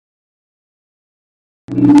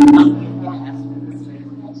Well,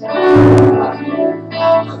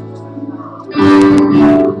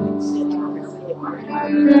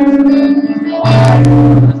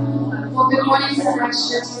 good morning, Sonrise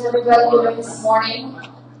Church. How's everybody doing this morning?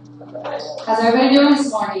 How's everybody doing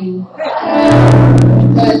this morning?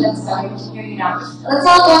 Good, that's better. I can hear you now. Let's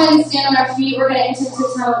all go ahead and stand on our feet. We're going to enter into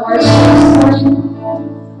a time of worship this morning.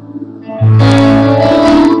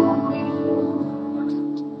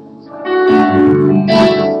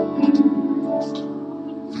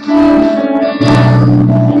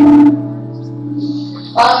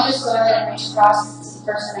 Why don't you just go ahead and reach across to the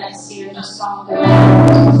person next to you and just tell them good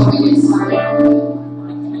morning before we get started.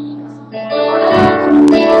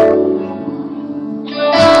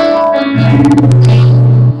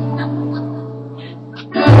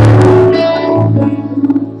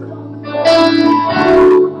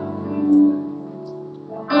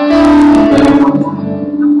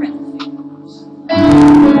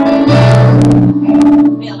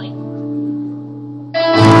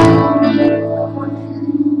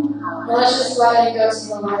 Well, let's just go ahead and go to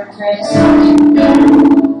the Lord and pray this morning.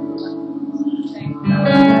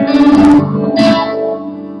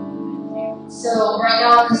 So right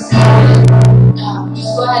now, this morning,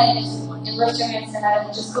 just go ahead and lift your hands to heaven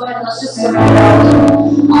and just go ahead and let's just surrender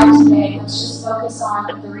our today. Let's just focus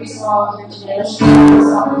on the reason why we're here today. Let's just focus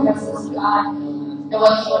on the presence of God and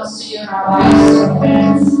what He wants to do in our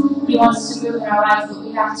lives. He wants to move in our lives, but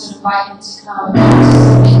we have to invite Him to come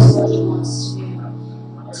and into what He wants to do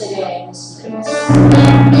today in this place.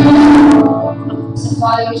 So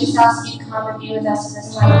Father, we just ask you to come and be with us in this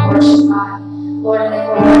time of worship, God. Lord, and in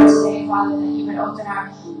your word today, Father, that you would open our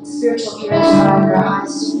spiritual ears, God, and our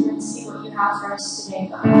eyes to hear and see what you have for us today,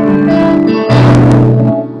 God.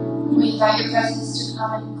 We invite your presence to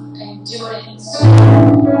come and do what it needs to do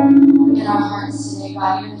in our hearts today,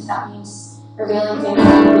 God, even if that means revealing things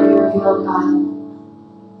that need to be revealed, God.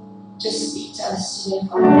 Just speak to us today,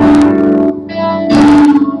 Father.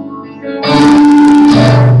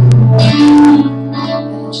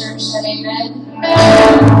 And the church said amen.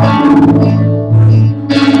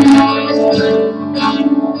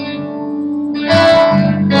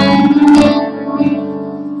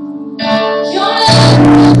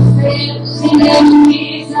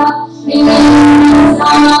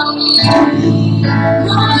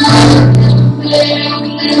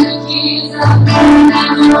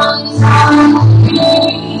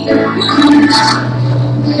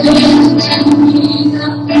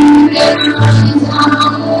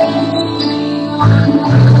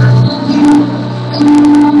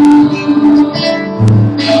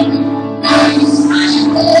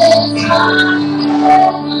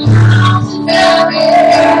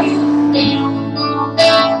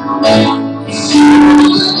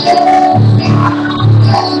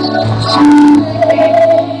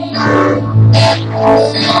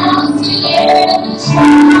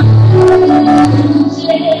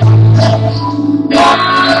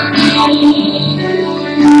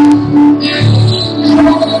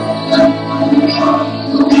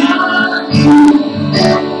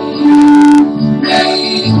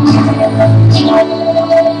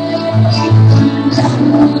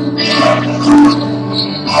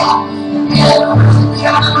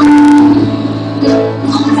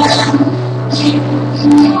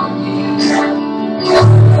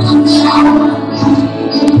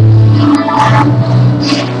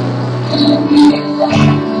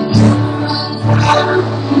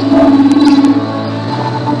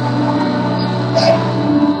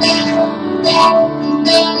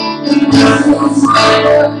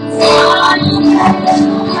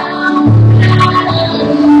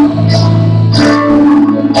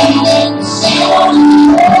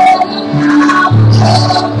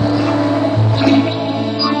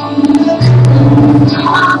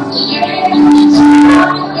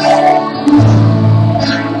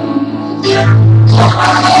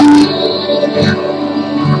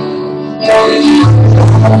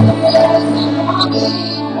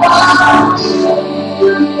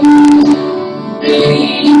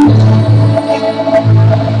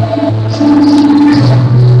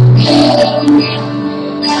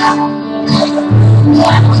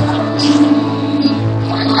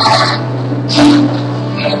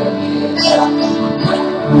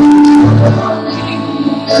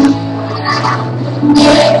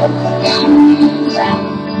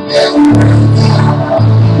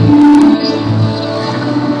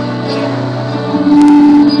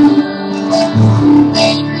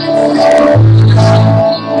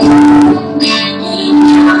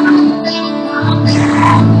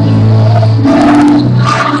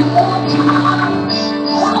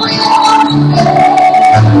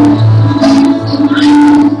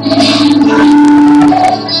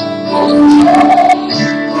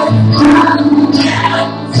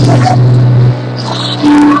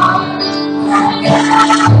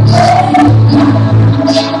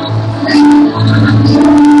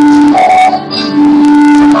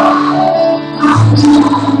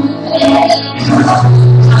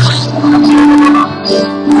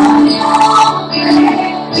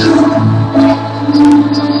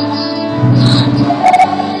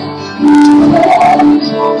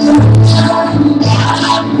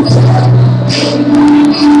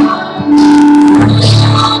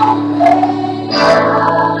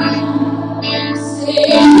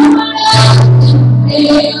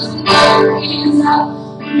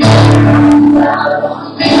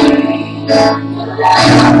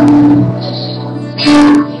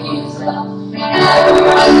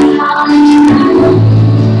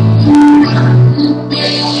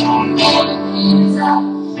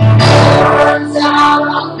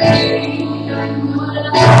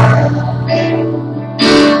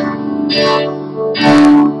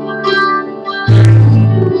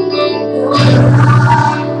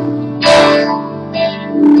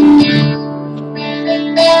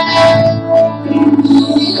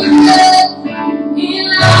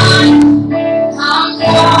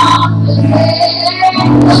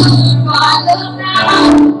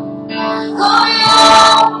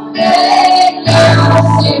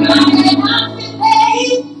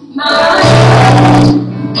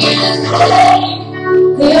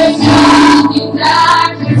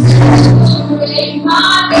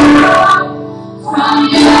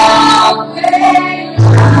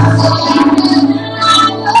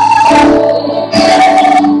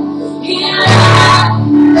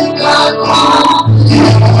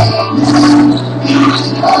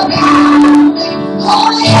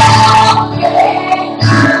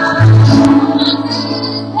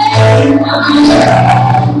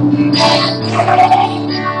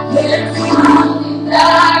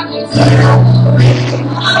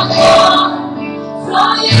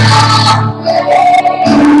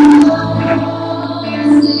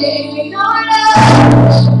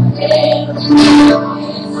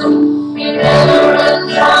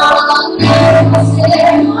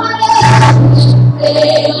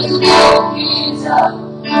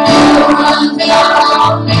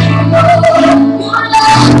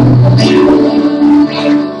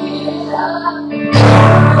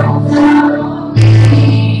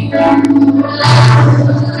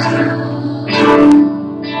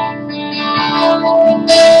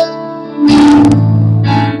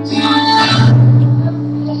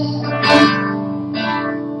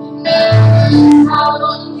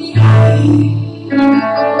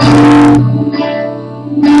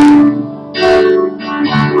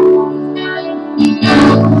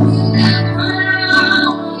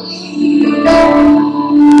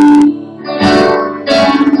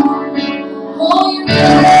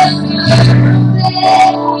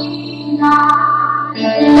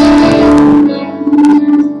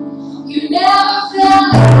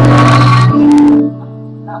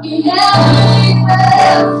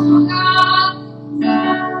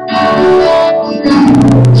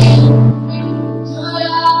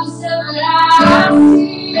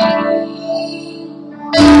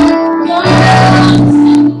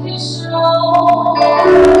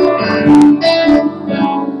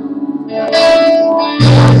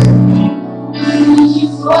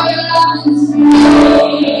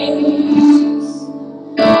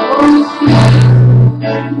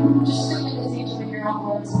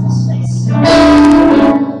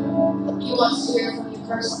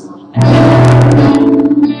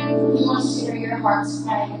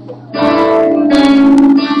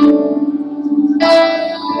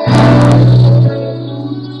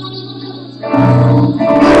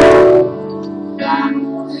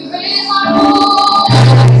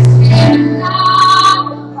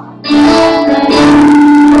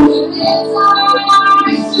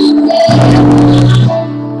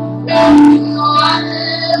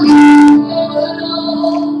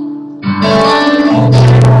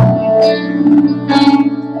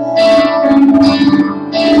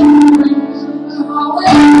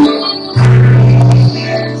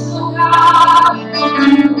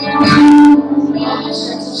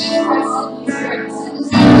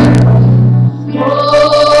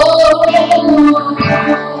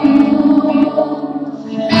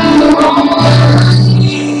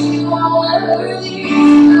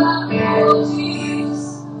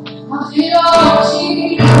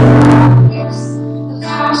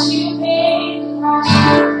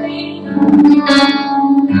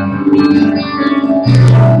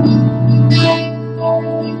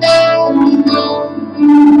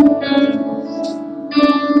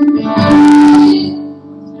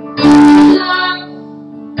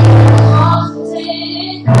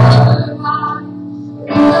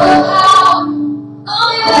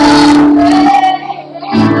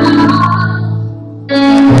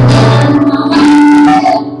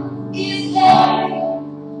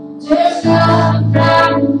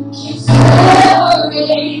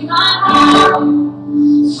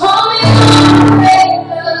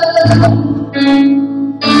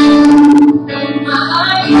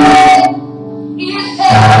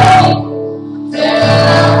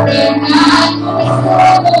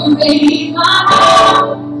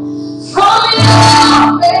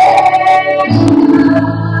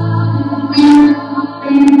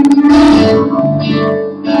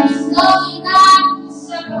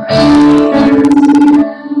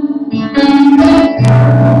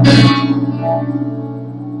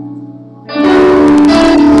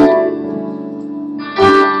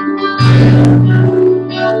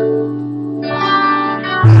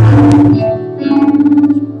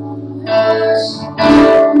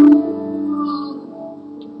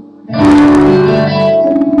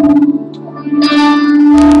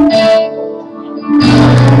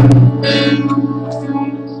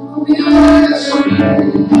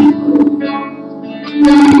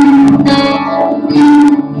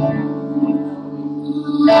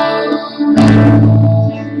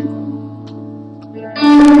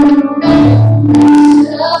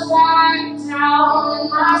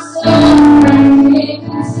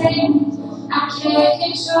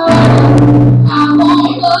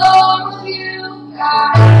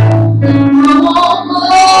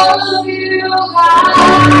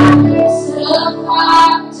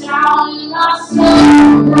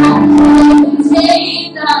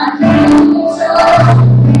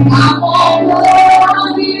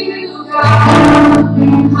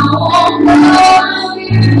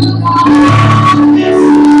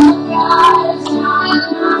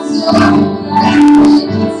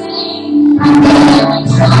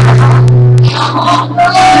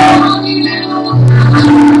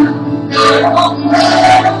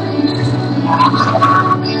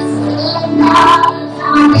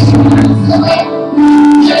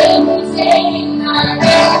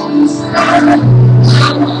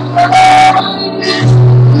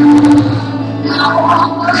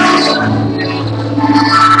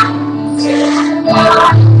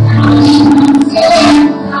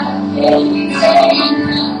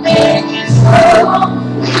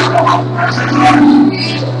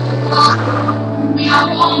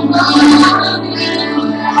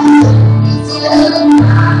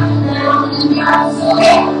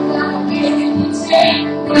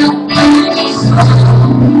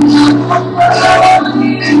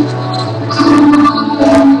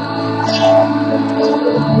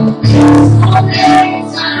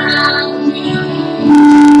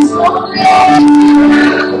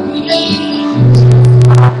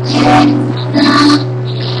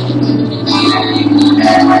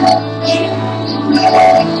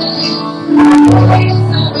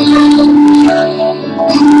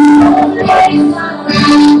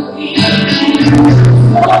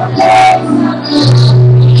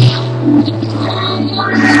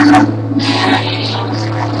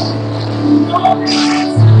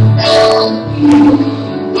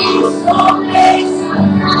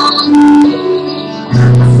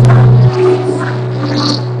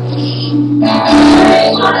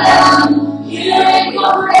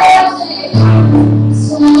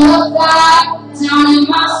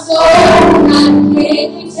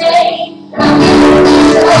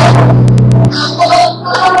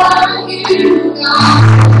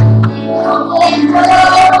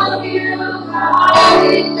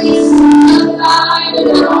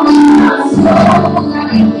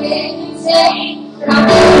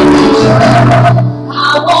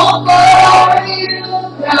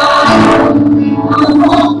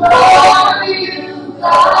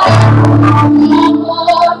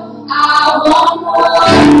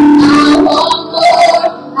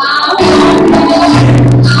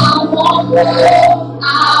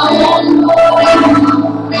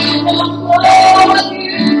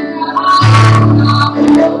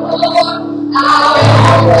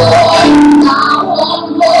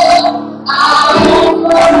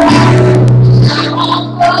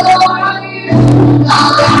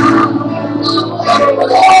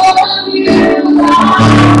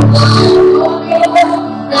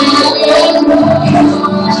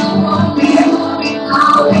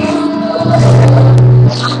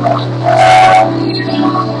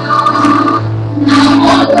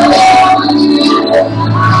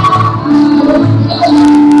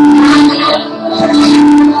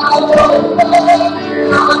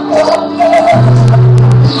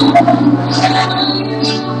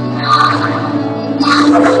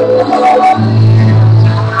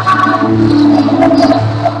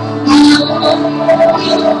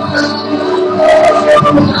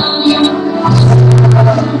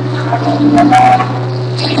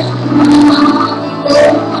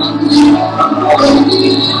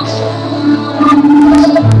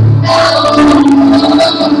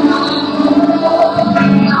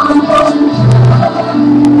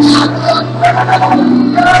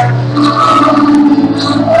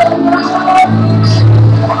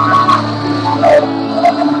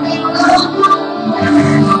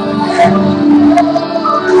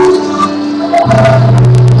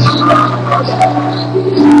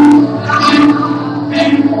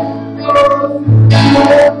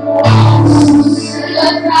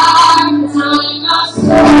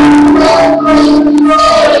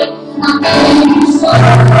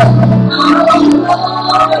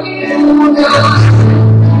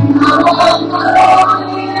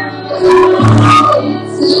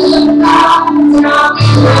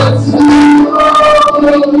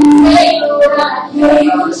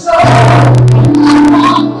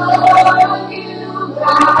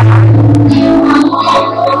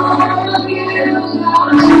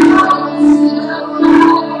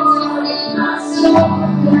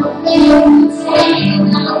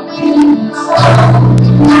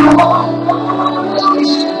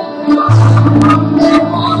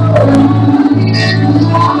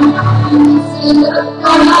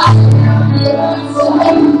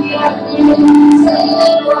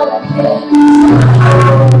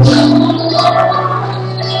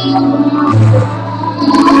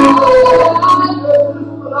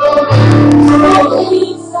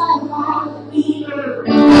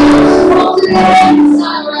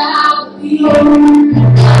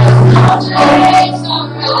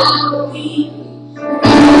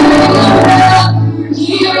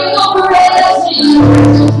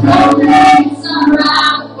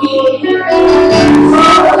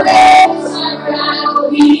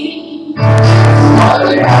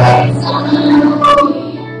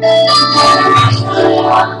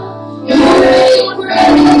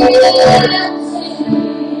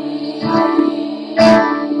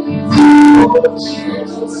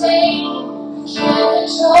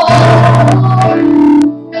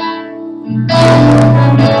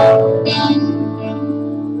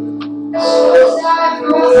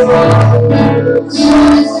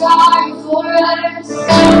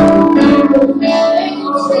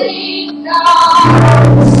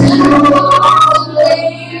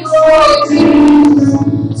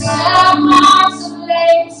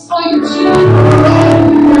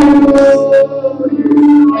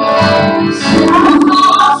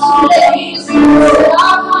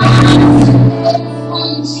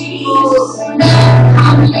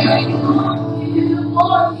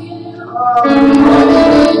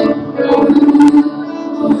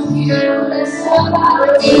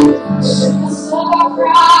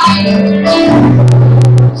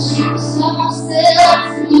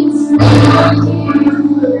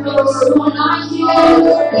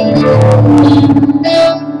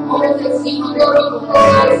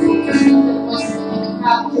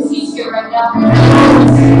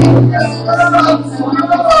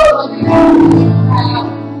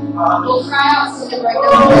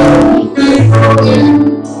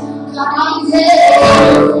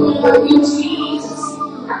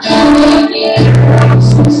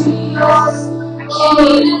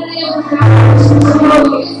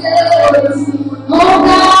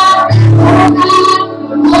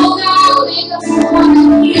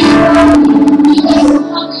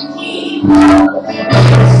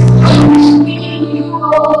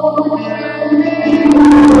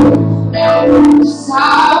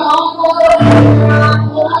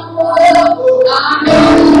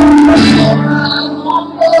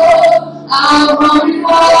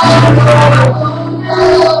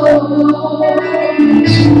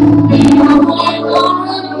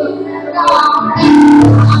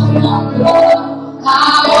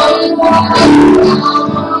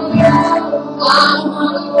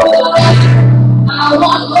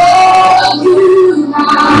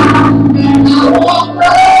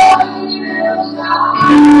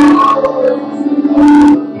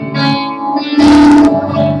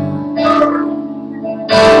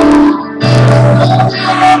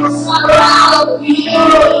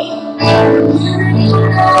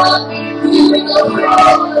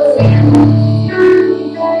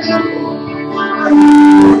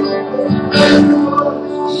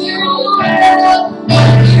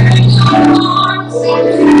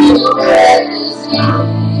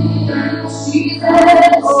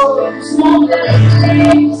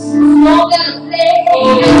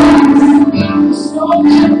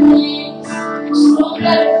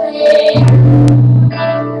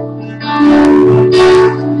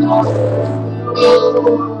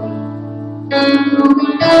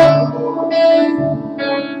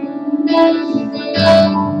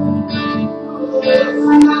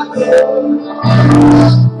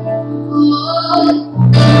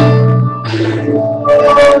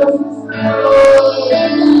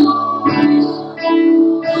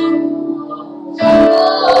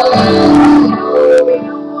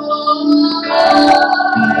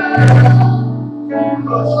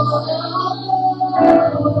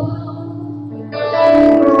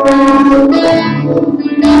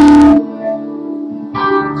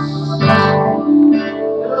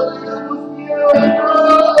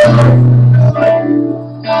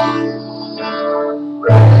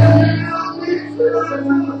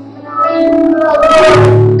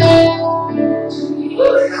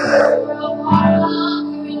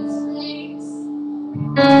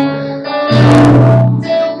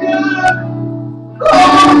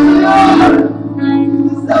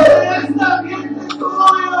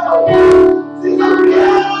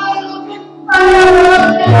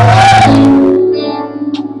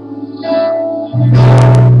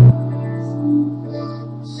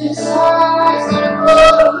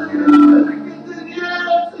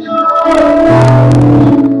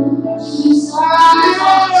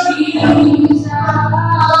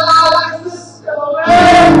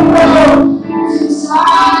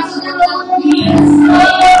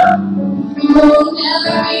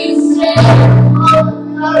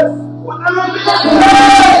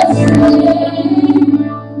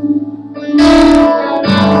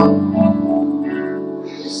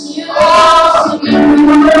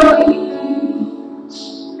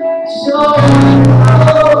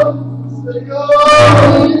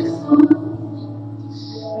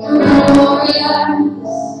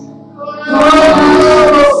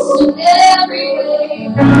 in every way.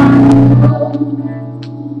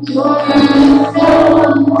 You're beautiful.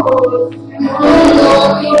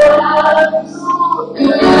 Glorious.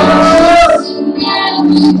 Glorious in every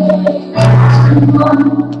way.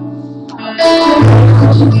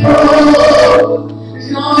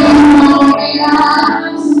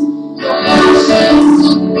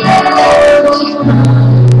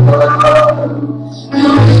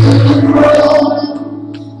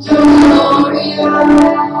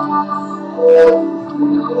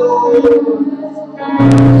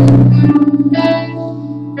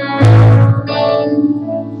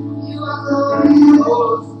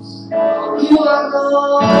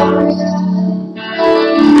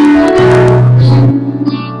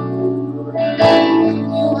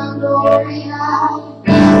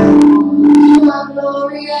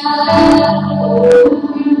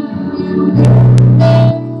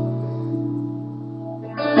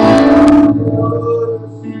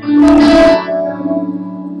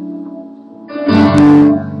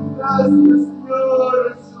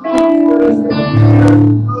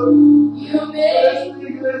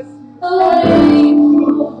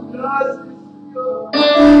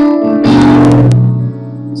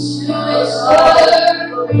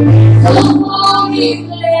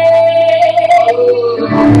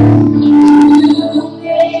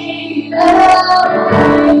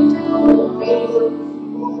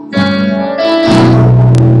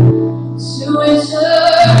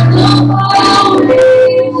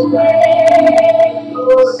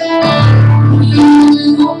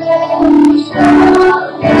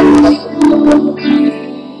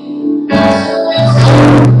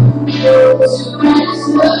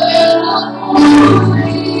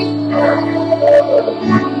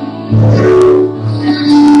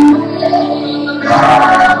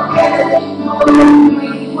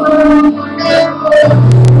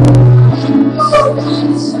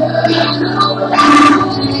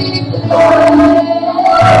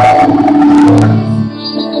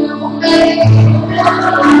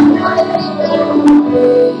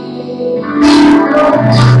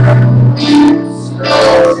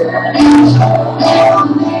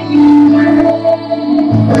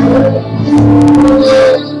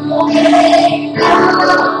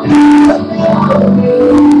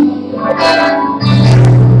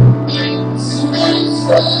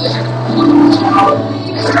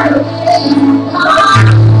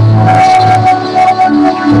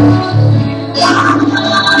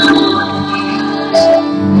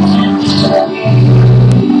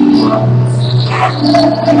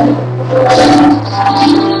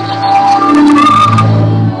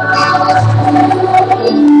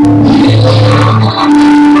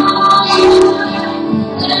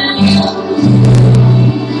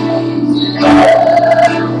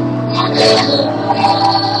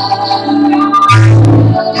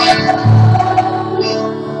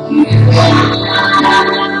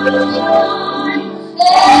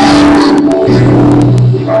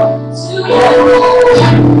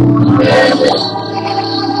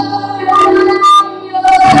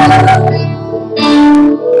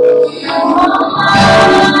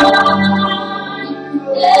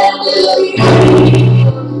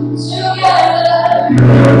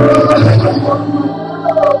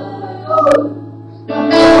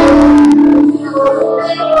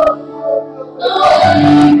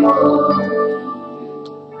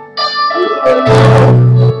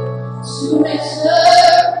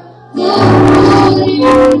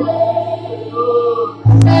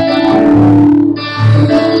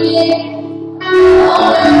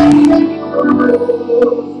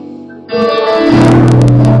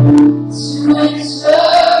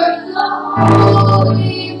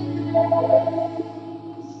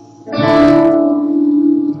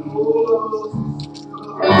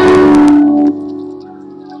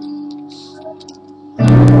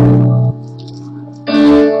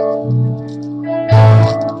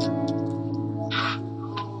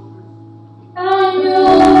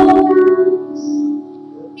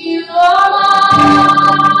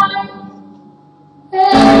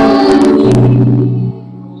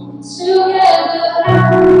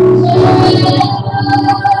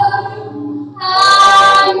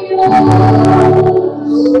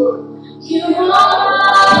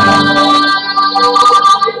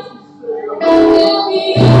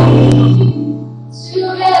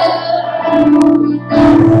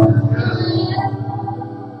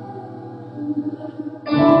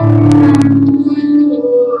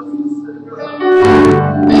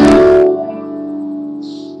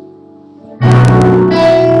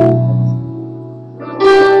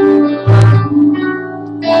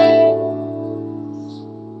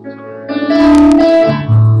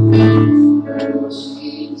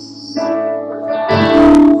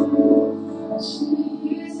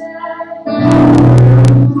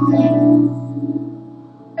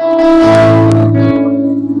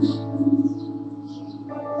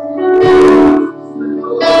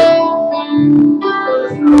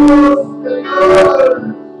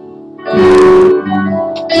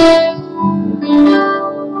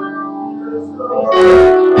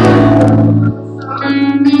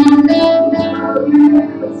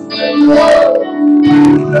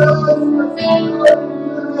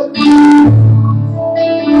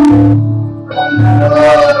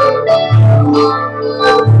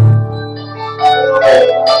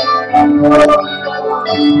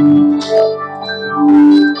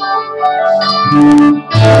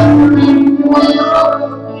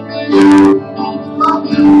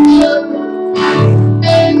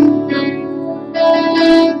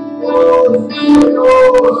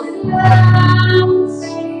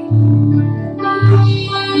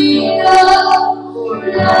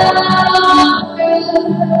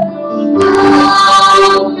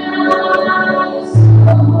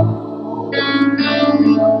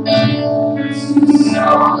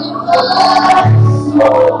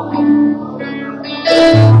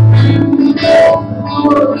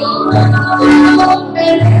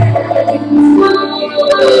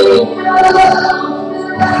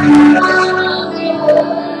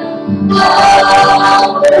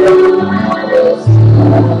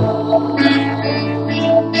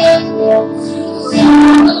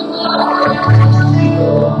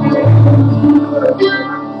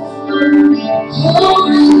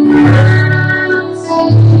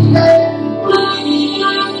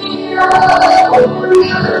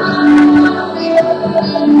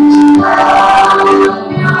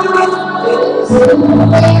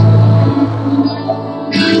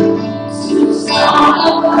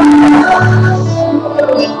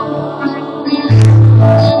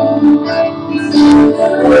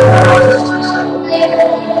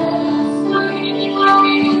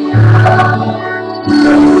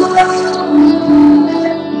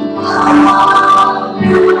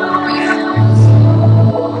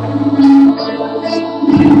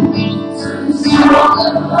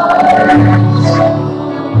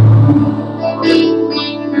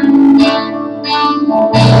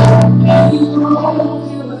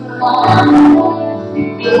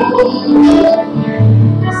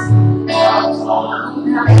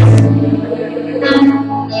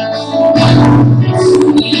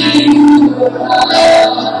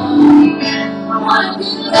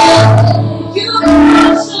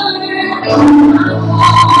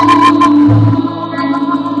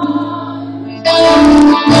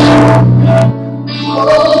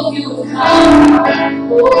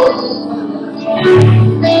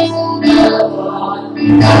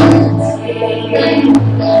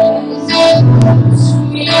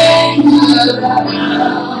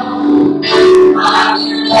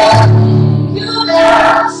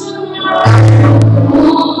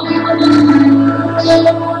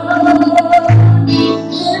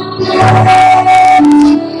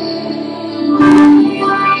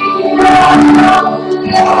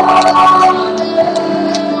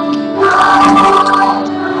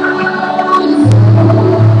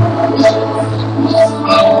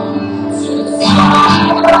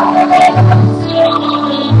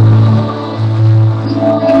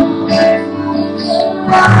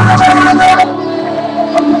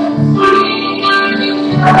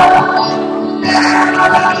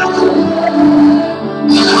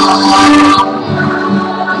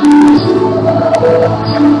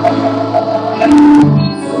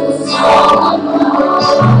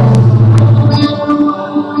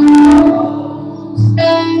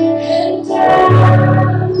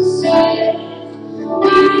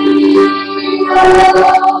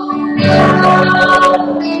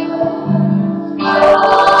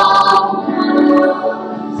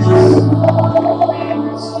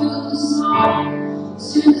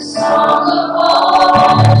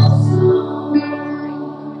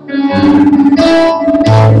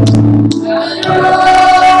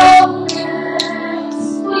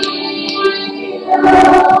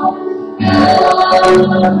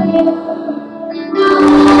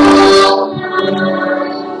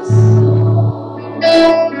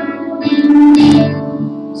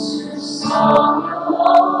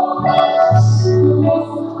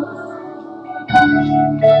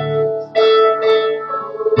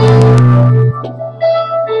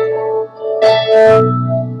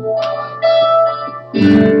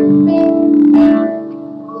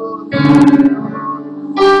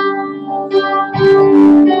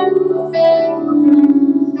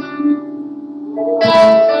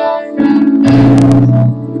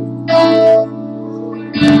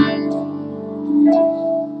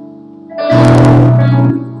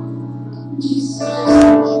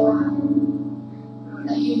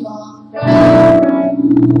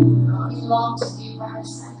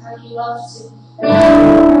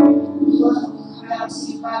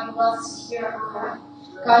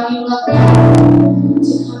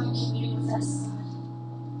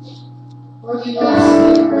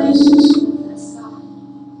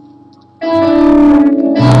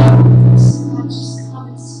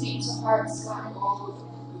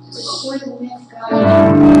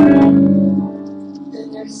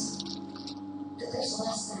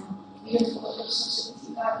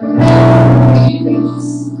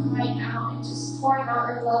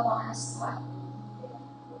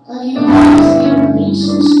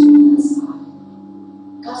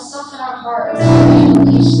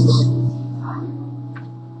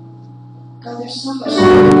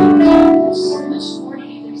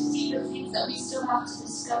 have to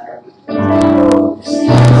discover. There's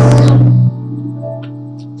things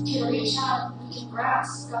we can reach out and we can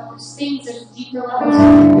grasp, God. There's things, there's deeper levels we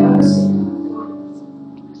can go to.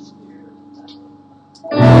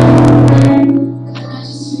 God, I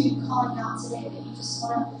just hear you calling out today that you just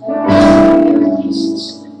want to be a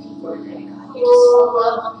relationship with people today, God. You just want to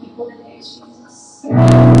love on people today, Jesus.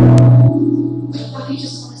 God, you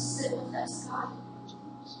just want to sit with us, God.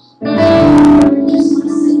 You just want to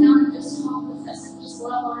sit down and just talk with us and just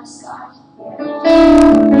love on us, God.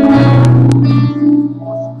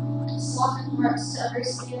 Just want the hearts to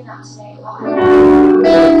understand that today, God.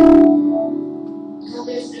 God,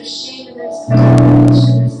 there's no shame and there's no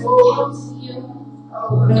condemnation, there's no guilt in you.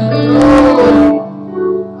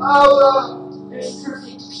 There's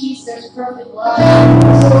perfect peace, there's perfect love.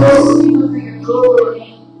 So speak over your people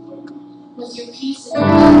today. With your peace and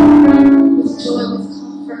love, with joy, with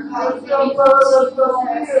comfort, God, we come to you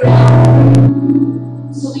for us now.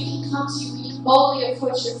 So we can come to you, we can boldly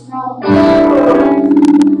approach your throne.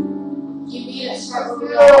 You meet us right where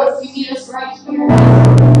we are. You meet us right here.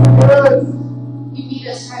 You meet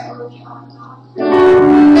us right where we are, God.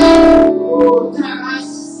 Open our eyes to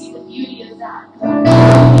see the beauty of that, God.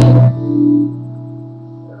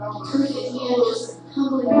 Perfect man, just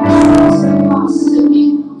humbling ourselves to the cross so that we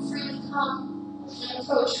can freely come and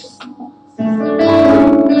approach your throne.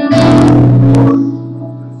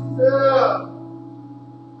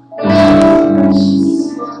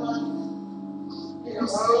 Jesus, you are love in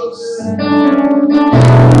this place.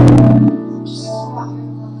 Just pour out your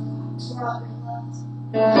love, God. Pour out your love.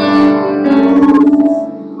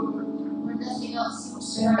 Where nothing else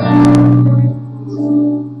seems to matter.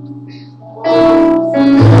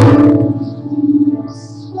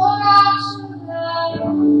 Pour out your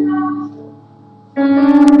love,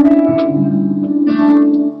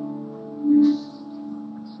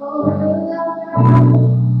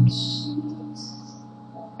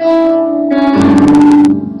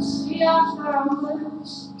 we offer our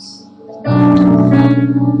worship.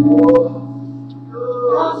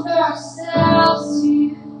 Offer ourselves to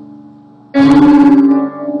you.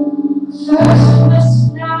 First we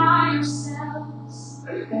must deny ourselves.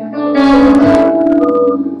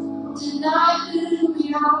 Deny who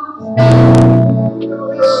we are.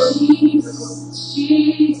 Jesus,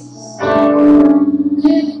 Jesus,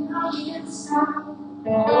 living on the inside.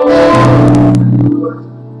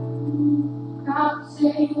 God,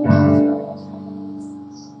 thank you.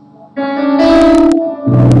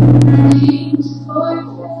 Thank you for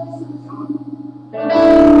your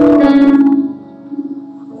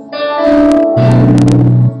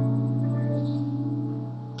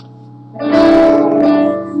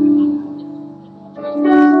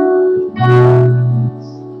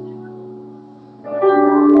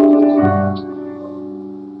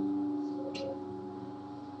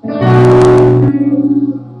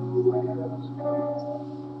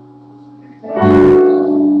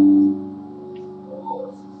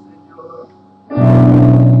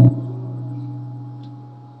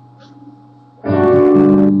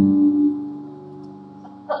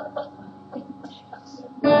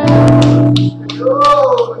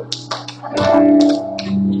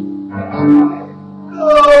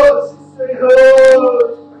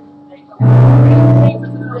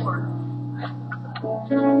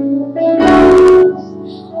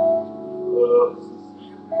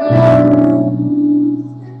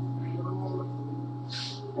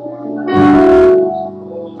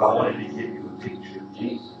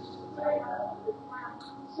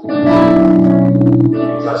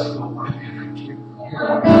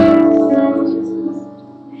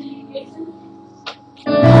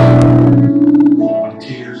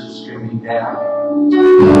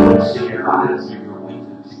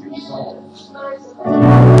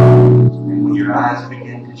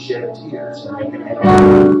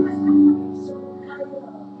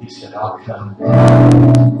He said, I'll come.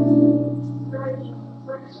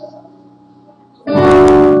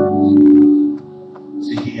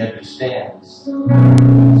 See, he understands the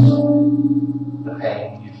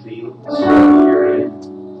pain you feel, the struggle you're in.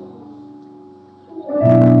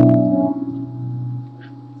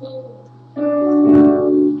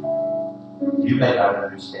 You may not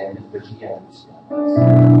understand it, but he understands.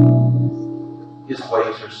 His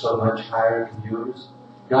ways are so much higher than yours.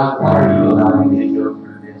 God, why are you allowing me to go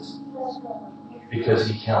through this? Because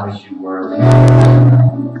he counted you worthy.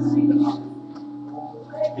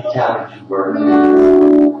 He counted you worthy.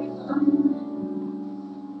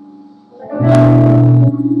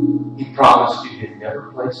 He promised you he'd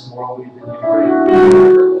never place more on you than you were able.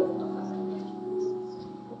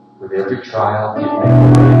 With every trial, he'd make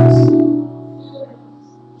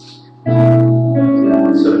a way.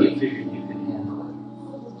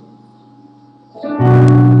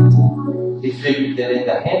 you that in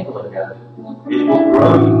the handling of it, it will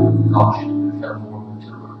grow you and cause you to become more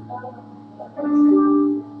mature.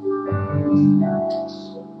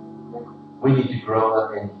 We need to grow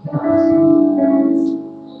up in Him.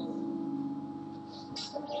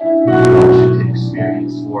 We want you to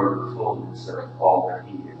experience more of the fullness of all that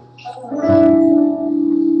He is.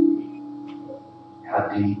 How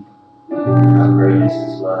deep, how great is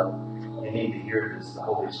His love. You need to hear this. The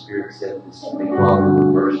Holy Spirit said this to me while we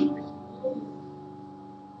were worshiping.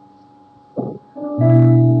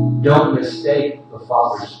 Don't mistake the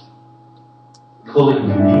Father's pulling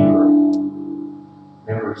you deeper.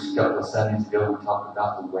 Remember a couple of Sundays ago we talked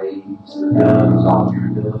about the waves, the billows, all your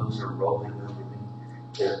billows are rolling over me.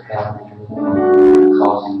 They're pounding me, they're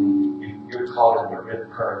causing me. You're caught in the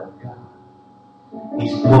rip current of God.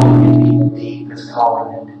 He's pulling you deep, deep is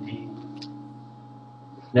calling into deep.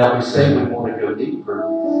 Now we say we want to go deeper,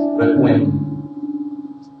 but when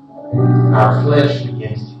our flesh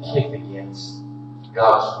begins to kick against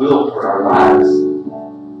God's will for our lives,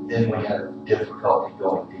 then we have difficulty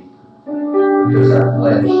going deeper. Because our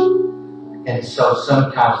flesh. And so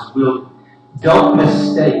sometimes don't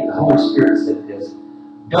mistake, the Holy Spirit said this,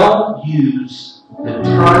 don't use the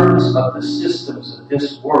terms of the systems of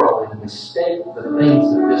this world and mistake the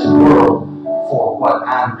things of this world for what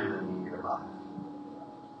I'm doing in your life.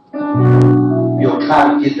 You'll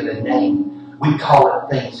try to give it a name. We call it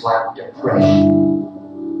things like depression.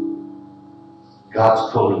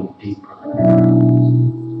 God's pulling you deeper.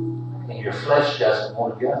 And your flesh doesn't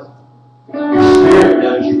want to go. Your spirit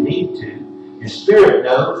knows you need to. Your spirit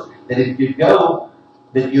knows that if you go,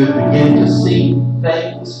 that you would begin to see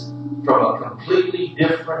things from a completely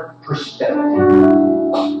different perspective.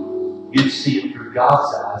 You'd see it through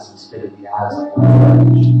God's eyes instead of the eyes of the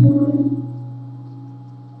flesh.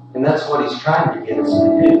 And that's what He's trying to get us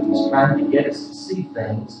to do. He's trying to get us to see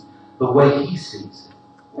things the way He sees it.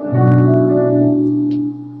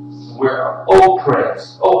 We're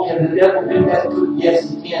oppressed. Oh, can the devil do that to it? Yes,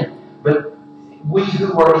 he can. But we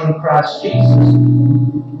who are in Christ Jesus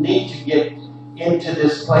need to get into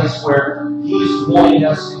this place where He's wanting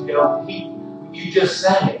us to go. You just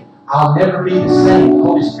sang it. I'll never be the same. The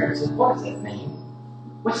Holy Spirit said, what does that mean?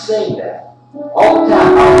 We sing that all the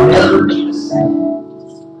time. I'll never be the same.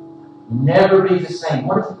 Never be the same.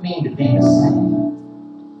 What does it mean to be the same?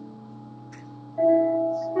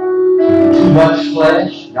 Too much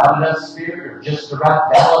flesh, not enough spirit, or just the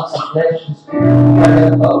right balance of flesh and spirit? You got to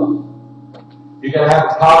have both. You got to have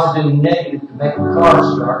a positive and negative to make a car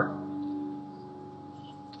start.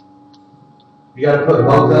 You got to put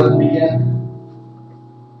both of them together.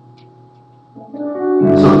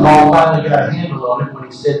 So Paul finally got a handle on it when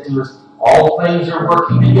he said to us, all things are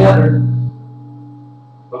working together.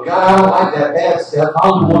 But God, I don't like that bad stuff. I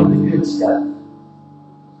only want the good stuff.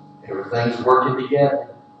 Everything's working together.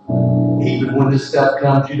 Even when the stuff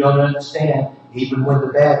comes you don't understand. Even when the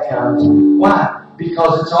bad comes. Why?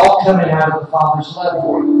 Because it's all coming out of the Father's love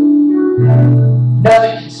for you.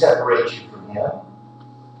 Nothing can separate you from Him.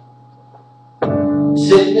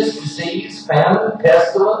 Sickness, disease, famine,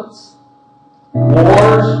 pestilence,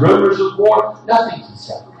 wars, rumors of war, nothing can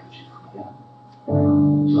separate you from Him.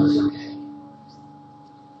 So it's okay.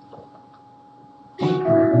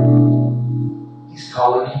 Deeper. He's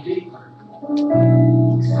calling you deeper.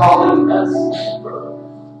 He's calling us deeper.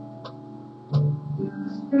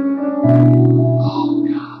 Oh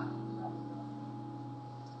God.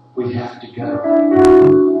 We have to go.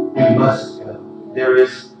 We must go. There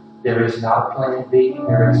is not a plan B.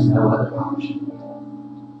 There is no other option.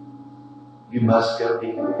 You must go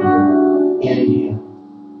deeper in Him.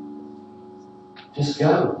 Just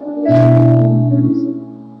go.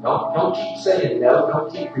 Don't keep saying no. Don't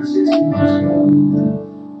keep resisting. Just go.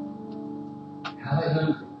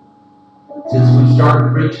 Hallelujah. Since we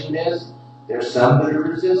started preaching this, there's some that are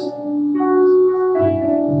resisting.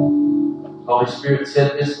 Holy Spirit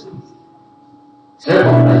said this week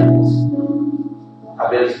several things. I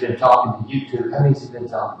bet He's been talking to you too. How many has He been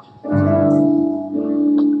talking to?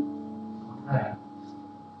 All right.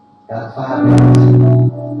 Got 5 minutes.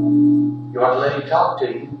 You ought to let Him talk to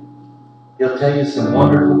you. He'll tell you some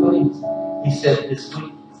wonderful things. He said this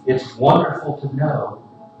week, it's wonderful to know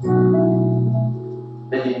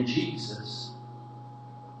that in Jesus,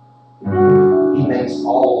 He makes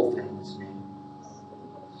all things new.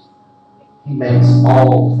 He makes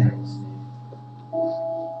all things new.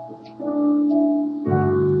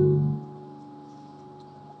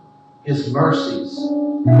 His mercies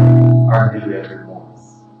are new every morning.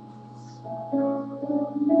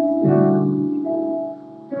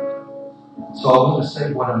 So I want to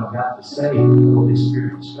say what I'm about to say. The Holy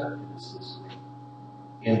Spirit instructed us this week.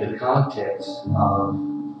 in the context of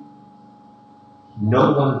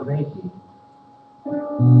no one thinking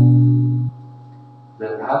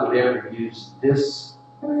that I would ever use this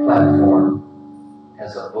platform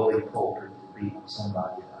as a bully pulpit to beat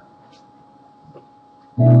somebody up.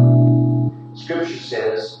 Scripture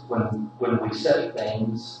says when we say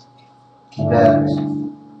things that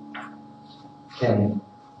can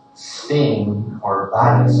sting or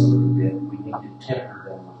bite us a little bit, we need to temper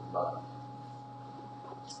them with love.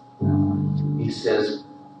 He says,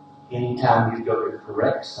 anytime you go to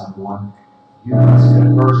correct someone, you must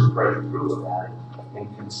first pray through about it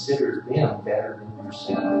and consider them better than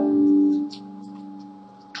yourself.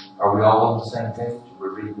 Are we all on the same page?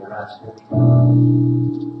 We're reading the right scripture.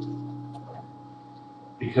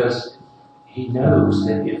 Because he knows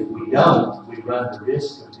that if we don't, we run the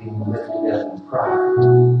risk of being lifted up in pride.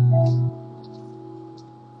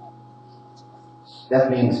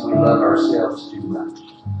 That means we love ourselves too much.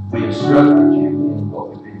 We instructed you in what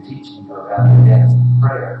we've been teaching you about the depth of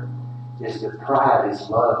prayer, is that pride is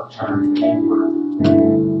love turned inward.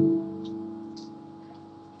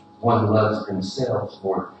 One loves themselves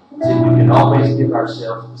more. See, we can always give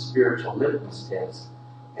ourselves the spiritual litmus test.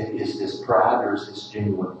 Is this pride or is this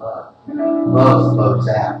genuine love? Love flows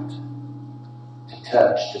out to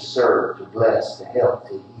touch, to serve, to bless, to help,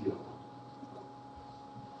 to heal.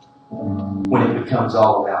 When it becomes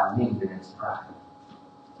all about me, then it's pride.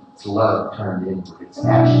 It's love turned inward. It's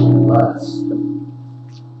actually lust.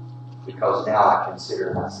 Because now I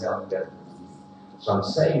consider myself better than you. So I'm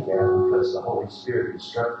saying that because the Holy Spirit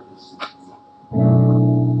instructed us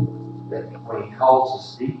that when He calls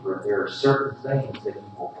us deeper, there are certain things that He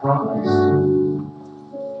will promise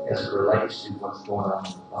as it relates to what's going on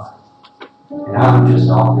in the body. And I would just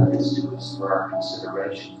offer this to us for our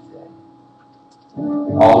consideration today.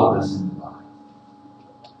 All of us in the body.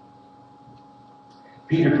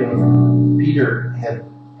 Peter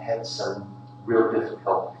had some real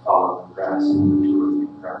difficulty following Christ and maturing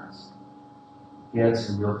in Christ. He had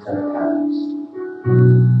some real tough times.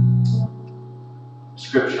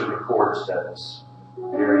 Scripture records those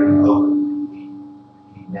very openly.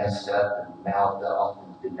 He messed up and mouthed off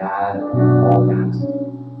and denied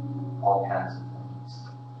all kinds of things.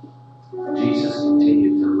 Jesus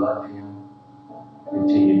continued to love him,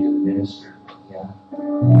 continued to minister to him.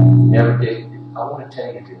 Never did. I want to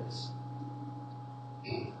tell you this.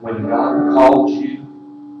 When God calls you,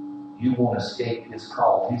 you won't escape His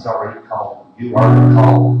call. He's already called you. You are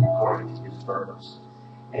called according to His purpose.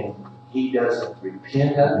 And He doesn't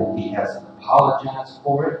repent of it. He hasn't apologized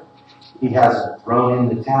for it. He hasn't thrown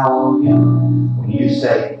in the towel on you. When you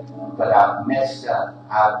say, but I've messed up.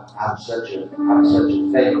 I'm such a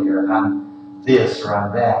failure. I'm this or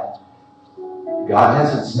I'm that. God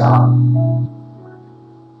hasn't stopped.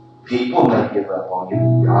 People may give up on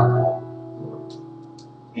you. God won't.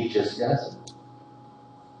 He just doesn't.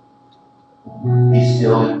 He's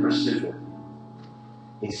still in pursuit of you.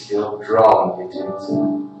 He's still drawing you to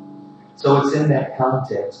Himself. So it's in that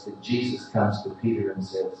context that Jesus comes to Peter and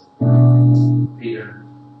says, Peter,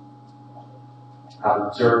 I've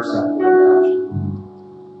observed something about you.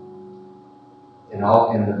 In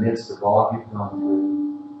the midst of all you've gone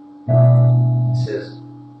through, He says,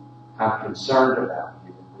 I'm concerned about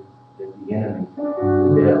you, that the enemy,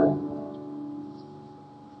 the devil,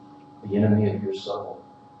 the enemy of your soul,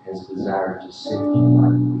 has desired to sift you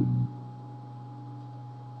like wheat.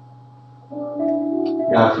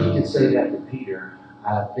 Now, if He could say that to Peter,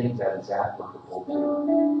 I think that is applicable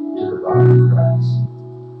to the body of Christ,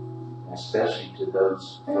 especially to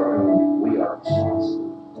those for whom we are responsible.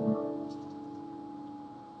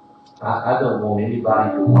 I don't want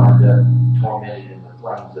anybody to wind up tormented in the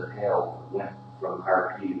flames of hell that went from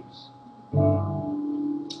our pews.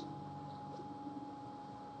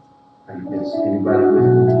 Anybody with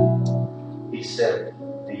me? He said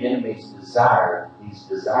the enemy's desired. He's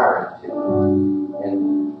desiring to.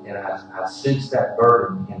 And I sense that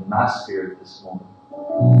burden in my spirit this morning.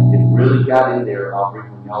 It really got in there, Aubrey,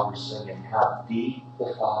 when y'all were singing how deep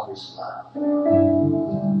the Father's love.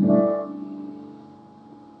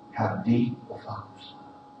 How deep the Father's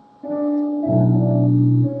love.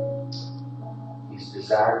 He's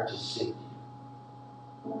desired to seek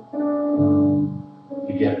you.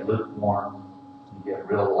 You get lukewarm. You get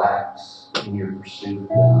real lax in your pursuit of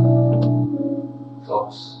God.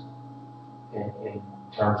 Folks, in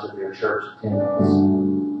terms of their church attendance,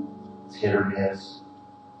 it's hit or miss.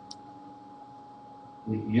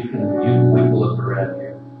 We can look around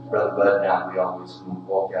here. Brother Bud and I, we always, when we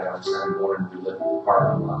walk out on Sunday morning, we look at the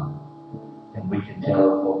parking lot, and we can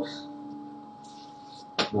tell folks,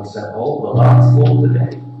 we'll say, oh, the lot's full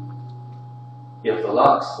today. If the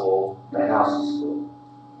lock's full, the house is full.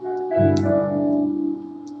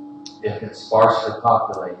 If it's sparsely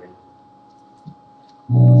populated, it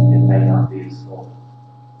may not be as full.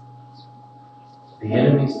 The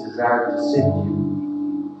enemy's desire to sift you.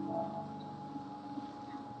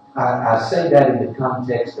 I say that in the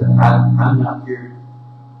context that I'm not here.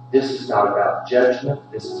 This is not about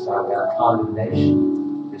judgment. This is not about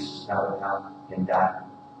condemnation. This is not about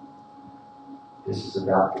indictment. This is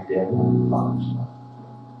about the devil and the Father's love.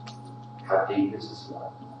 How deep is His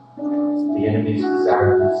love? The enemy's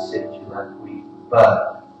desire to sift you like wheat,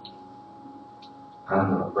 but I'm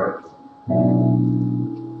going to pray for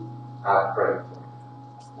you. I pray for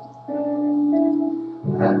you.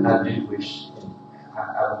 I do wish, and I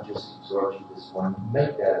would just exhort you this morning,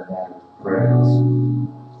 make that a matter of prayer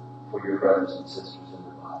for your brothers and sisters in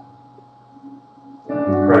the body.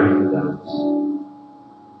 Pray for those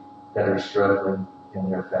that are struggling in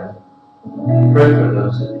their faith. Pray for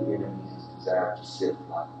those that the enemy has desired to sift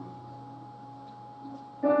like wheat.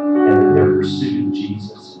 And that their pursuit of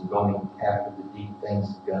Jesus and going after the deep things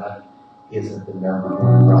of God isn't the number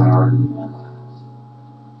one priority in their lives.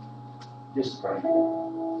 Just pray for them.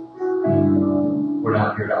 We're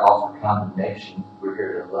not here to offer condemnation. We're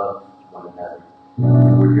here to love one another.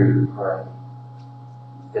 And we're here to pray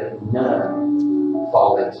that none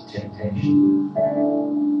fall into temptation.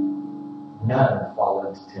 None fall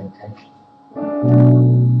into temptation.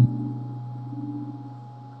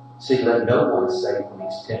 See, let no one say when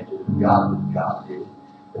he's tempted of God that God did,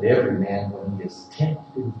 but every man when he is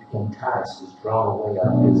tempted and enticed is drawn away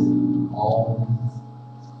of his own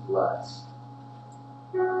lust.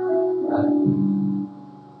 Right?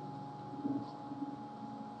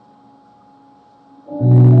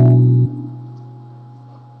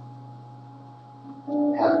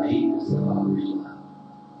 How deep is the Father's love?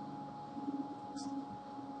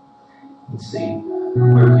 And see,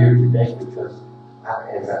 we're here today because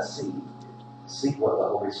as I see what the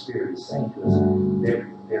Holy Spirit is saying to us,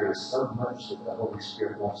 there is so much that the Holy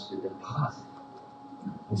Spirit wants to deposit.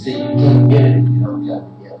 And see, you can't get it if you don't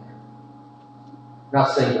come together. I'm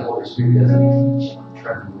not saying the Holy Spirit doesn't teach you and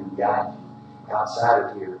train you and guide you outside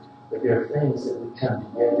of here, but there are things that we come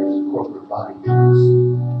together as a corporate body to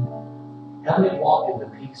receive. How many walk in the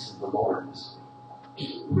peace of the Lord this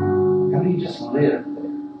week? How many just live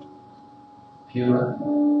there? Fewer?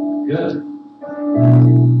 Good.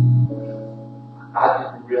 I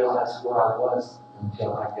didn't realize where I was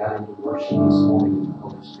until I got into worship this morning and the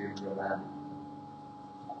Holy Spirit reminded me.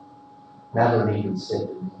 Madeline even said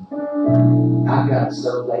to me, I got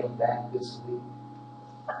so laid back this week.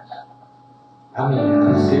 I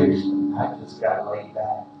mean, seriously, I just got laid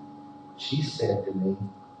back. She said to me,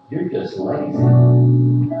 you're just lazy.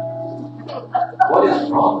 What is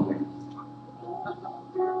wrong with you?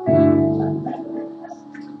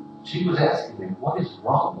 She was asking me, what is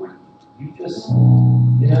wrong with you? You just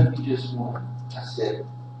want. I said,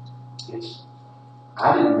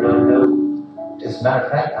 I didn't really know. As a matter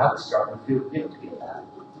of fact, I was starting to feel guilty about it.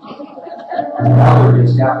 I was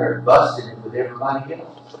just out there busting it with everybody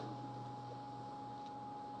else.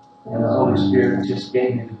 And the Holy Spirit just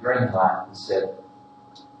gave me the green light and said,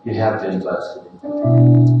 you have been busted.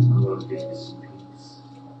 I'm going to give you some peace.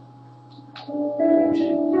 I want you to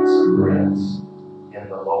get some rest in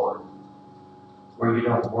the Lord, where you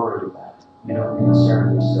don't worry about it. You don't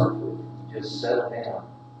concern yourself with it. You just settle down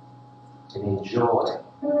and enjoy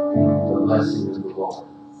the blessing of the Lord.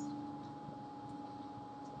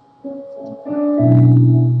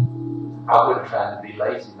 I wasn't trying to be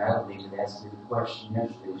lazy. Madeline even asked me the question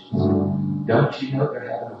yesterday. She said, don't you know they're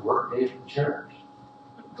having a work day at the church?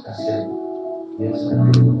 I said, yes, I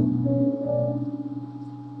do.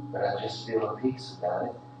 But I just feel a peace about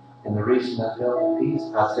it. And the reason I felt at peace,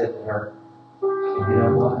 I said to her, you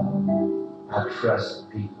know what? I trust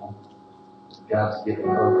the people that God's given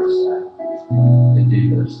oversight to do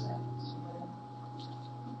those things.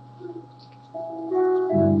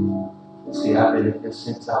 See, I've been at this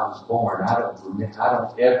since I was born. I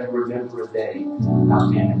don't ever remember a day not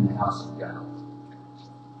being in the house of God.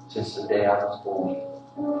 Since the day I was born.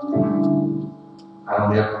 I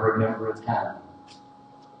don't ever remember a time.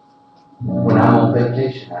 When I'm on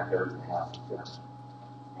vacation, I go to the house of God.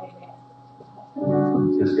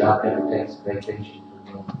 Because God never takes a vacation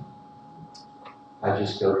for me. I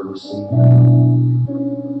just go to receive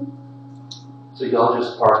Him. So y'all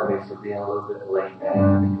just pardon me for being a little bit laid back.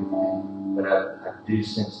 But I do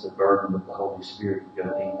sense the burden of the Holy Spirit to go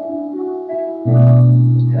deep.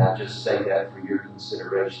 And I just say that for your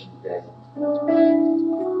consideration today.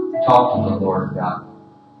 Talk to the Lord about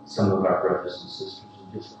some of our brothers and sisters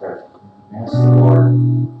and just pray for them. And ask the Lord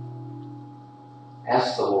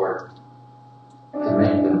Ask the Lord to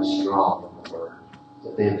make them strong in the Word,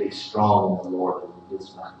 that they would be strong in the Lord and in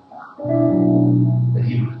His mighty power, that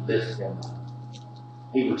He would lift them up.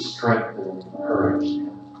 He would strengthen and encourage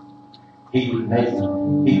them. He'd make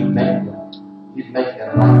them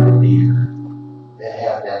like the deer that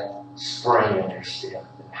have that spring in their step,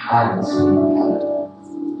 that hide and seek,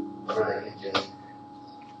 where they can just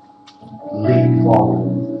leap forward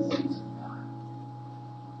into the things of God.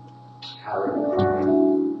 Hallelujah.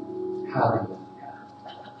 Hallelujah.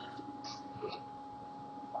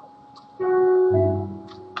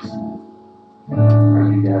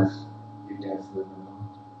 Are you guys living alone?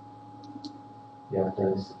 You have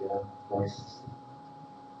things to go, places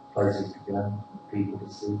to go, people to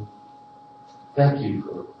see. Thank you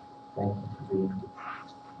for being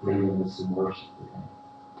leading us in worship today.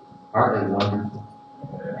 Aren't they wonderful?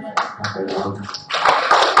 Aren't they wonderful?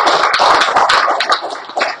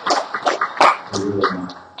 They really are.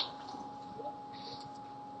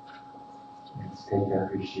 Let's take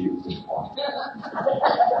off your shoes and walk.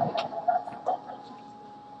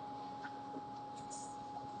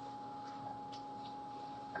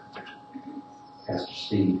 Pastor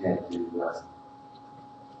Steve had to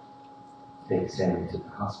take Sammy to the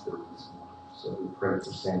hospital this morning, so we prayed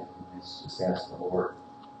for Sammy and just asked the Lord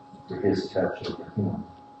for His touch over him.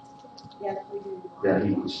 Yes, we do. That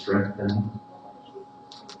He would strengthen him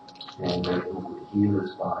and that He would heal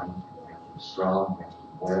his body and make him strong, make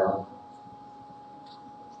him well.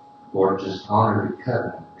 Lord, just honor the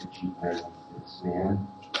covenant that You made with this man,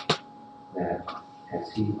 that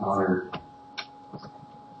as he honored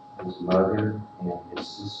his mother and his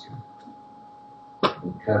sister,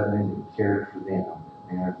 and covenant and cared for them,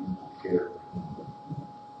 that now You will care for him.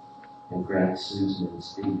 And grant Susan and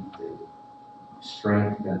Steve the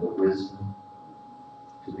strength and the wisdom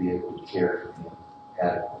to be able to care for him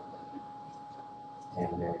adequately.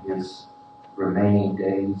 And that his remaining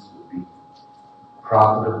days will be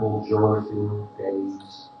profitable, joy-filled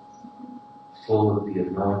days, full of the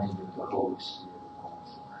anointing of the Holy Spirit upon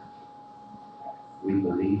his life. We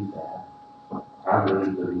believe that. I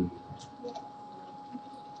really believe that.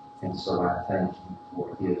 And so I thank You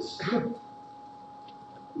for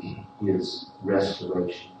his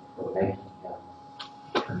restoration, for making him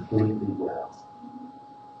completely well.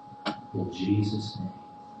 In Jesus' name,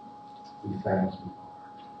 we thank You, Lord.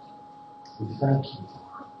 We thank You,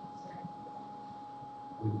 Lord.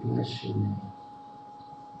 We bless Your name.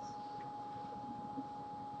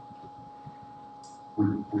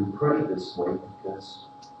 We pray this way because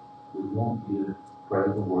we want You to pray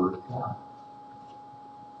the Word of God.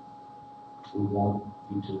 We want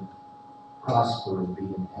You to prosper and be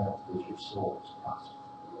in health as your souls prosper.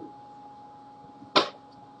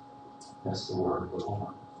 That's the word of the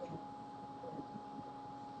Lord.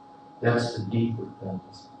 That's the deeper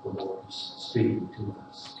things the Lord is speaking to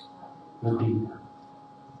us. Go deeper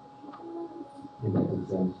into the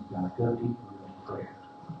things of God. Go deeper in prayer.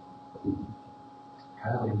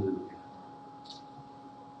 Hallelujah.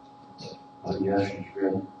 Are the ushers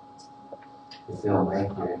ready? If they'll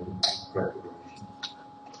make ready, preparation.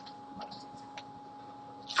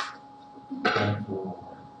 Thank the Lord.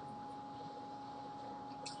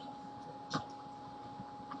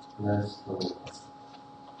 Bless the Lord.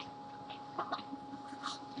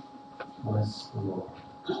 Bless the Lord.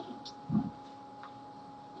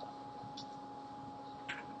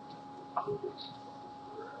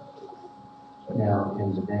 Now,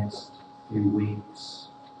 in the next few weeks,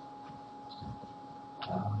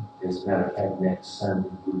 as a matter of fact, next Sunday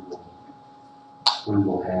we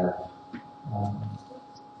will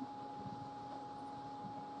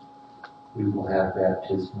have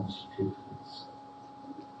baptismal certificates.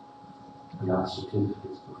 Not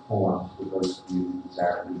certificates, but forms for those of you who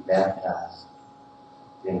desire to be baptized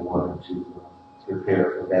in order to prepare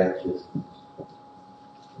for baptism.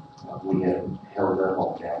 We have held up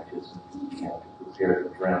on baptism. We have to prepare the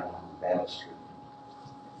ground on the baptistry.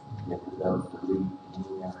 We have to develop the lead, and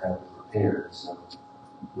we now have it prepared so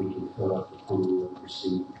we can fill up the pool and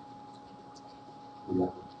proceed.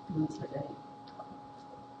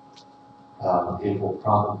 It will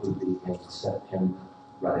probably be in September,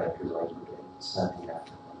 right after Labor Day, Sunday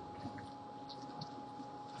after Labor Day.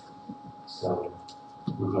 So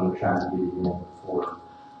we're going to try to get it in before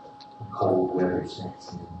the cold weather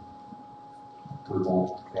sets in. We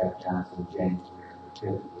won't baptize in January or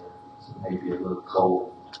February, so it may be a little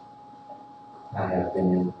cold. I have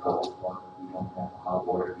been in the cold water. We don't have hot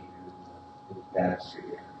water here in the baptistry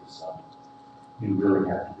area, so you really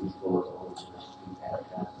have to be full of the Holy Ghost to be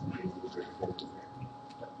baptized in January or February.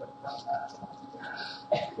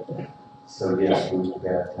 So yes, we will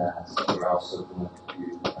baptize. We're also going to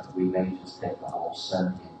do, we may just take the whole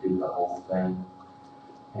Sunday and do the whole thing.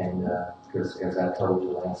 And because as I told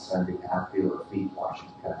you last Sunday, I feel a feet washing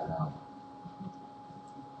coming on.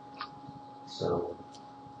 So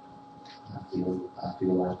I feel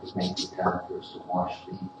like it may be time for us to wash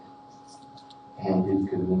feet and do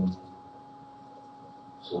communion.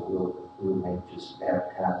 So we'll may just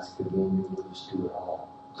baptize communion. We'll just do it all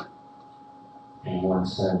in one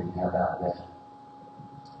Sunday. How about that?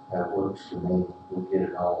 That works for me. We'll get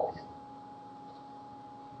it all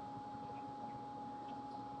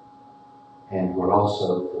in. And we're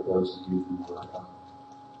also, for those of you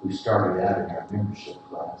who started out in our membership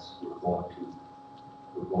class, we're going to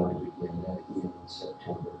begin that again in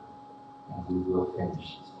September, and we will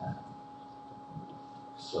finish this time.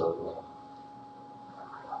 So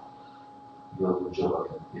you'll enjoy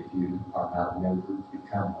it. If you are not a member,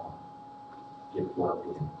 become one. Get plugged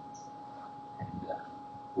in, and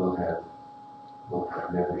we'll have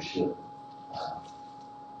membership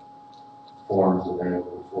forms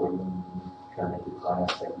available for you when you come into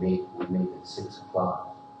class. We meet at 6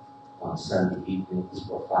 o'clock on Sunday evenings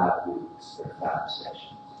for 5 weeks. There are 5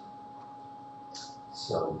 sessions.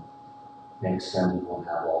 So next Sunday we'll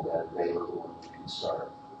have all that available and you can start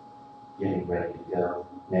getting ready to go.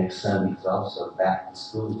 Next Sunday is also back to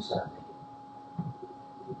school Sunday.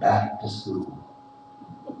 Back to school.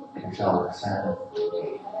 Catch all that sound?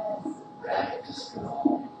 Back to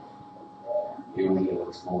school. Here we go.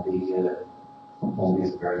 It's going to be good. It's going to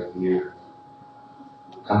be a great year.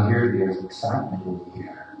 I'm here, there's excitement in the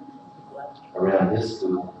air. Around this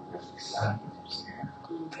school, there's excitement in the air.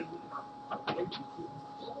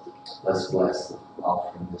 Let's bless the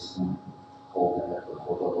offering this morning. Hold it up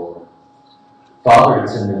before the Lord. Father,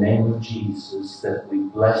 it's in the name of Jesus that we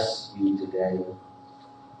bless you today.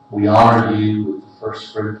 We honor you with the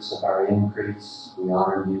first fruits of our increase. We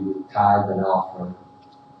honor you with tithe and offering.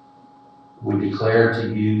 We declare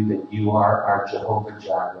to you that you are our Jehovah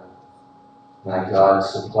Jireh. My God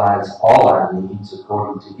supplies all our needs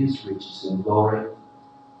according to his riches and glory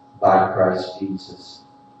by Christ Jesus.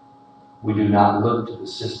 We do not look to the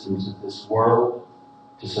systems of this world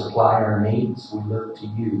to supply our needs. We look to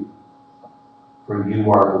you, for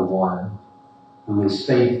you are the one who is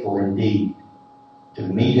faithful indeed to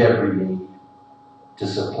meet every need, to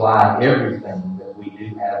supply everything that we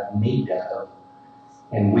do have need of,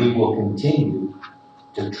 and we will continue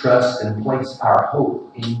to trust and place our hope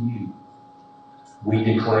in you. We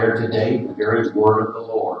declare today the very word of the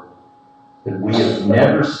Lord, that we have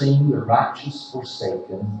never seen the righteous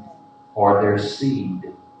forsaken or their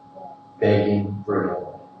seed begging bread.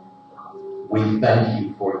 We thank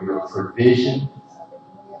you for your provision,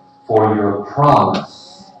 for your promise,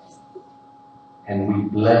 and we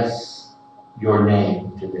bless your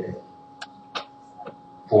name today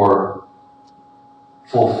for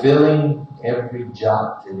fulfilling every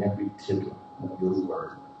jot and every tittle of your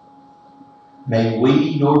word. May we,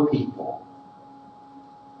 your people,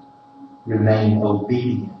 remain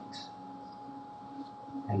obedient,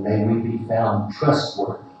 and may we be found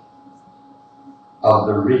trustworthy of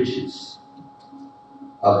the riches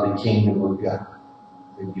of the kingdom of God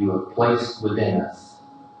that you have placed within us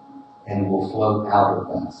and will flow out of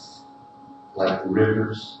us like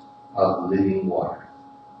rivers of living water.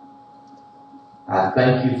 I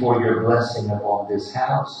thank you for your blessing upon this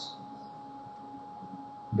house,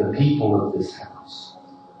 the people of this house.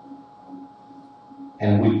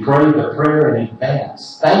 And we pray the prayer in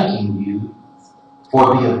advance, thanking you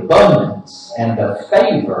for the abundance and the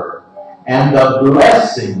favor and the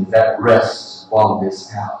blessing that rests upon this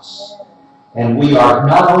house. And we are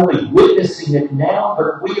not only witnessing it now,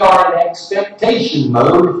 but we are in expectation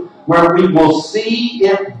mode where we will see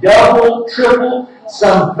it double, triple,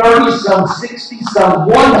 some 30, some 60, some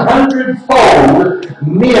 100-fold.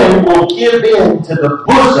 Men will give in to the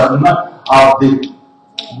bosom of the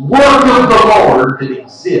work of the Lord that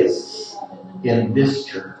exists in this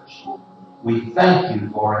church. We thank you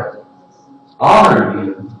for it, honor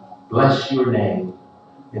you, bless your name,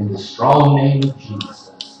 in the strong name of Jesus.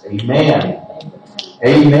 Amen.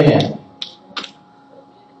 Amen.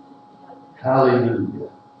 Hallelujah.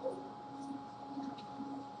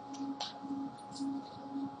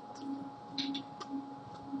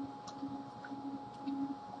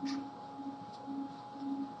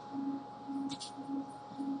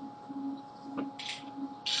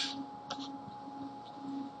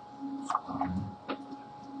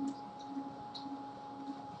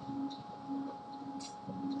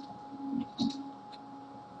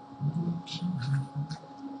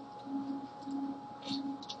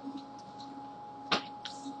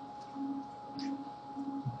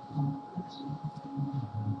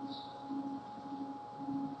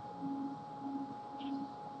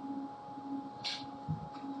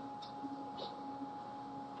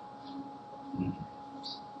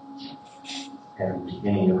 at the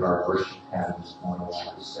beginning of our worship time this morning,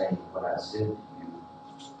 I was saying what I said to you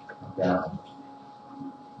about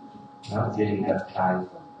not getting uptight,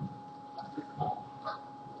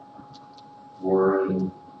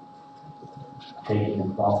 worrying,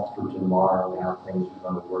 taking thought for tomorrow, how things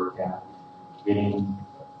are going to work out, getting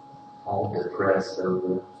all depressed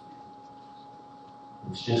over it.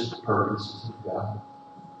 It's just the purposes of God.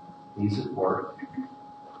 He's at work.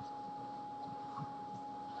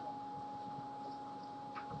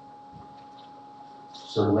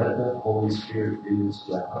 So let the Holy Spirit do His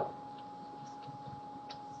job.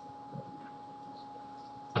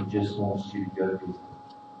 He just wants you to go deeper.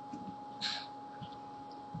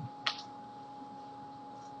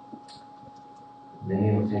 Then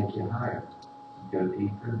He'll take you higher. You go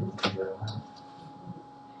deeper and you go higher.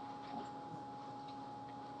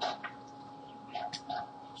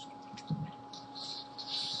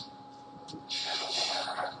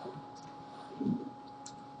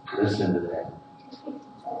 Listen to that.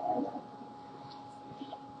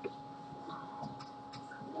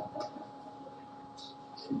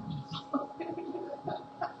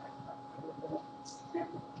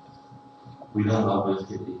 We don't always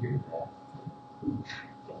get to hear that.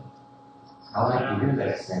 I like to hear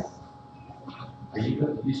that sound. Are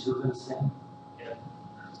you still going to sing? Yeah.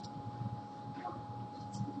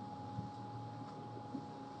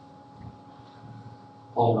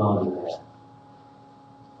 Hold on to that.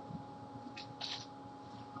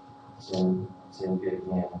 It's in good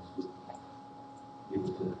hands. Give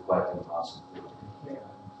it to the quite impossibility.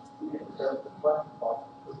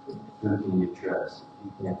 Who can you trust?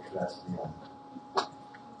 You can't trust Him.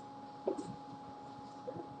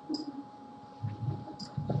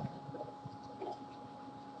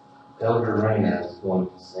 Elder Rayner is going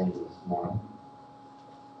to sing this morning.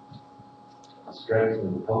 Straight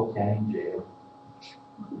from the Polk County Jail.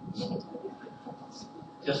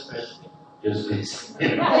 Just visiting. Just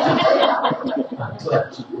visiting. I'm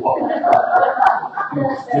glad you walked out.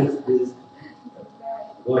 Just visiting.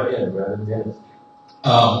 Go ahead, brother. Yes.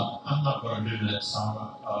 I'm not going to do that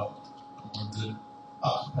song. I'm going to do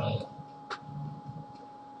acapella.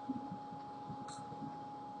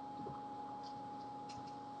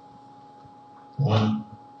 One.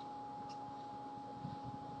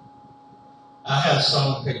 I had a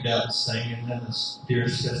song picked out to sing, and then this dear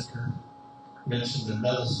sister mentioned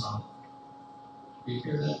another song. Do you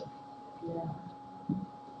hear that? Yeah.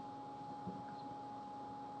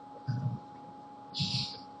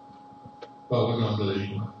 Well, we're going to do it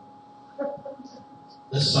anyway.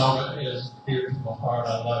 This song is dear to my heart.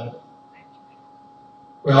 I love it.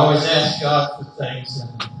 We always ask God for things,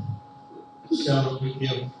 and seldom we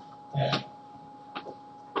give back.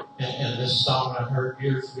 And this song I heard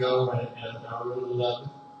years ago, and I really love it.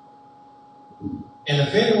 And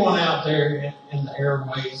if anyone out there in the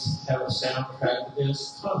airways have a soundtrack to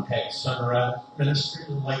this, contact Sonrise Ministry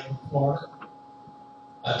in Lakeland, Florida.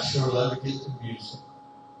 I'd sure love to get the music.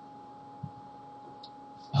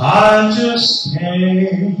 I just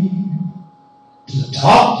came to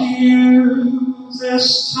talk to you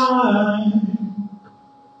this time,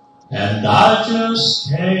 and I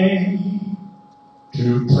just came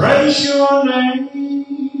to praise your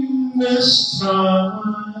name this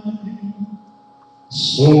time.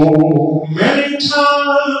 So many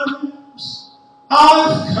times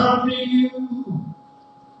I've come to you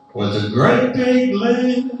with a great big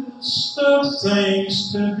list of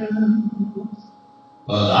things to do,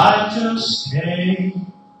 but I just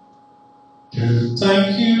came to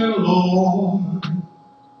thank you, Lord,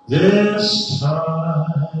 this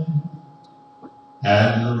time.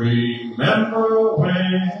 And remember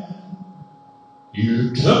when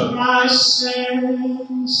you took my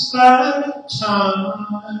sins that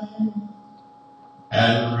time.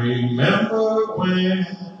 And remember when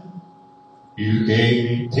you gave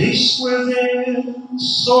me peace within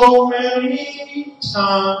so many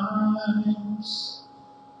times.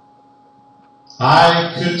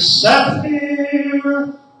 I could sit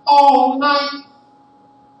here all night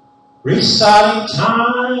reciting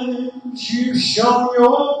times you've shown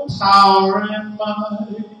your power and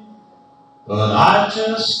might, but I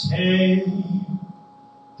just came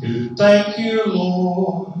to thank you,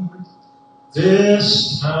 Lord,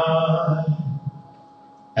 this time.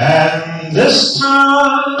 And this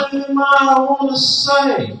time I want to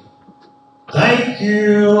say thank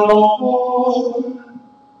you, Lord,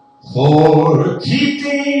 for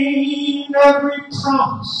keeping every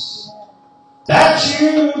promise that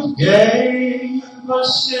you gave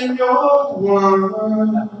us in your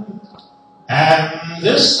word. And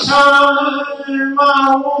this time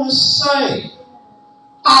I want to say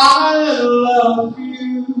I love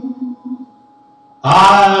you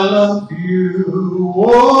I love you,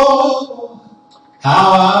 oh,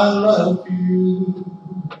 how I love you,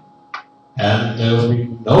 and there'll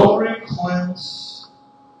be no request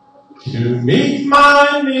to meet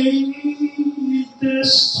my need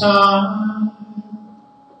this time.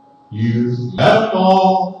 You've met them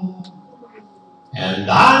all,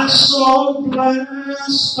 and I'm so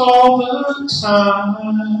blessed all the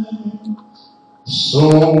time.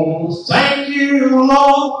 So thank you,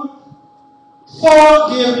 Lord, for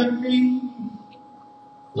giving me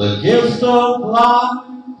the gift of life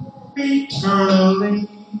eternally,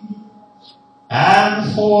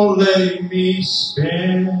 and for letting me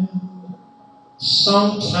spend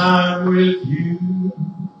some time with you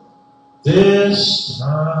this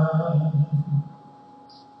time.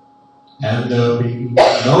 And there'll be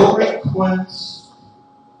no request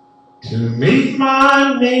to meet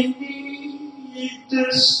my need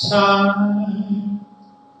this time.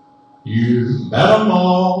 You've met them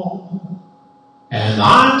all, and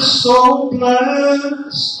I'm so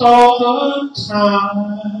blessed all the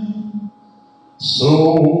time.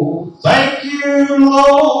 So thank you,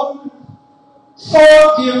 Lord,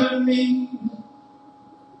 for giving me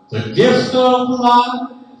the gift of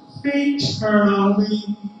life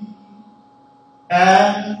eternally,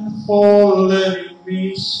 and for letting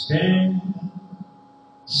me spend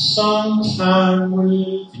some time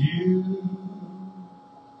with you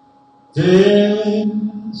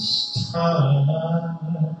this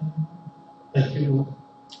time. Thank you, Lord.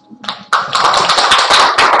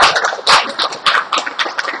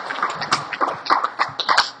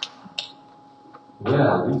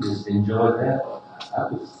 Well, we just enjoyed that. I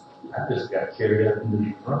just got carried up into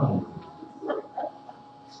the throne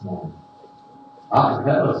this morning.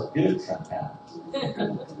 Acapella is good sometimes.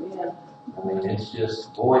 I mean, it's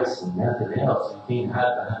just voice and nothing else. You can't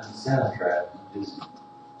hide behind the soundtrack. It's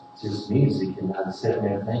just music, and I'm sitting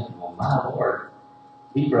there thinking, well, my Lord,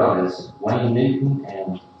 He brought us Wayne Newton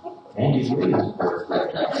and Andy Williams for us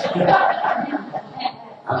later.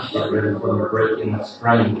 I'm getting ready for the breaking the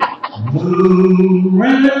string. Moon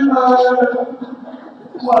River,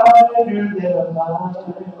 wider than a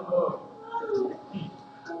mile.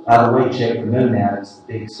 By the way, check the moon out. It's the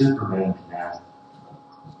big supermoon tonight.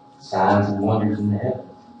 Signs and wonders in the heavens.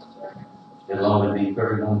 It'll only be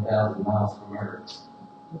 31,000 miles from Earth.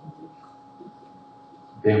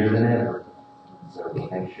 Bigger than ever. So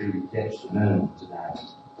make sure you catch the moon tonight.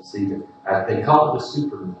 See the, they call it the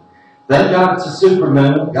supermoon. Thank God it's a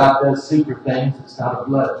supermoon. God does super things. It's not a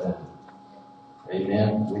blood moon.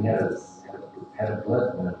 Amen. We had a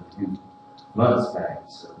blood moon a few months back,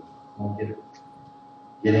 so we'll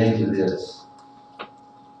get into this.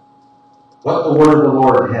 What the Word of the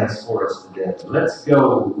Lord has for us today. Let's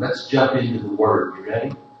go. Let's jump into the Word. You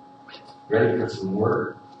ready? Ready for some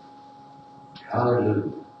Word?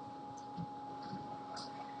 Hallelujah.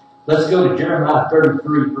 Let's go to Jeremiah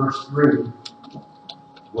 33, verse 3.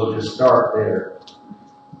 We'll just start there.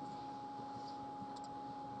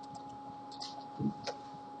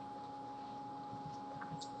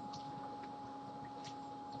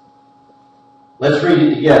 Let's read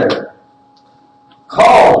it together.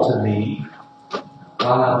 Call to me.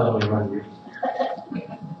 Well, I'm not the only one reading.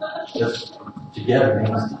 Just together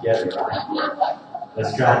means together, right?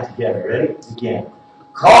 Let's try it together. Ready? Again.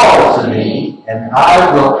 Call to me, and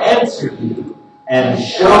I will answer you, and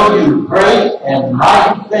show you great and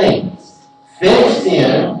mighty things, fenced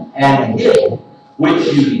in and hidden,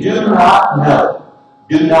 which you do not know,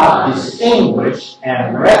 do not distinguish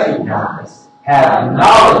and recognize, have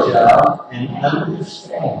knowledge of, and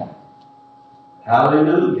understand.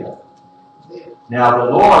 Hallelujah. Now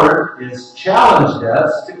the Lord has challenged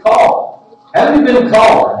us to call. Have you been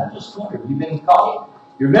called? I just wondered, have you been called?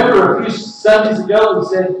 You remember a few Sundays ago we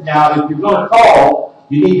said, now if you're going to call,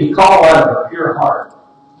 you need to call out of a pure heart.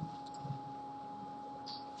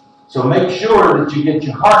 So make sure that you get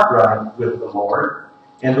your heart right with the Lord.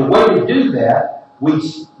 And the way to do that, we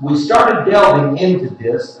started delving into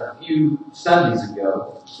this a few Sundays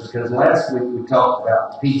ago, because last week we talked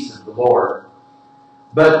about the peace of the Lord.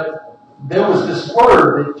 But there was this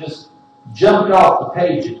word that just jumped off the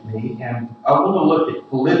page at me, and I want to look at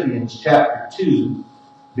Philippians chapter 2,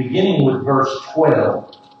 beginning with verse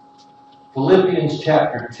 12. Philippians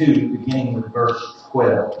chapter 2, beginning with verse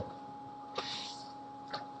 12.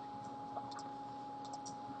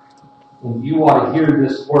 And you ought to hear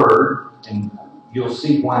this word, and you'll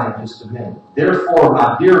see why in just a minute. Therefore,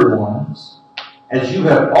 my dear ones, as you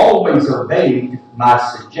have always obeyed my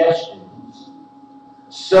suggestions,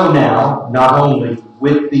 so now, not only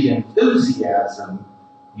with the enthusiasm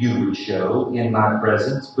you would show in my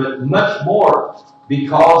presence, but much more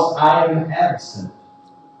because I am absent.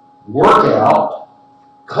 Work out,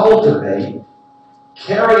 cultivate,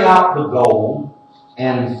 carry out the goal,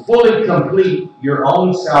 and fully complete your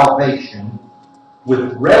own salvation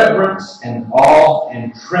with reverence and awe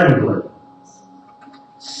and trembling,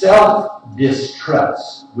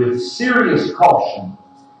 self-distrust with serious caution,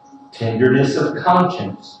 tenderness of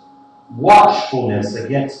conscience, watchfulness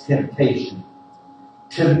against temptation,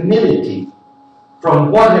 timidity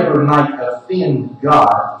from whatever might offend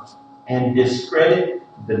God and discredit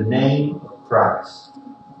the name of Christ.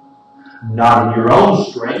 Not in your own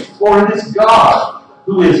strength, for it is God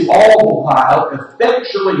who is all the while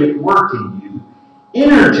effectually at work in you,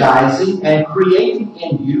 energizing and creating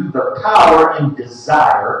in you the power and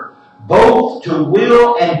desire both to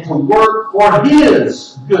will and to work for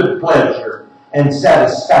His good pleasure and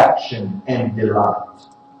satisfaction and delight.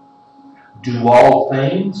 Do all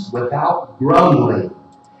things without grumbling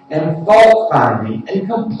and fault-finding and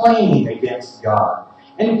complaining against God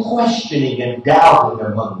and questioning and doubting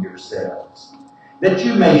among yourselves, that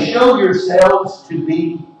you may show yourselves to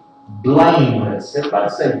be blameless. Everybody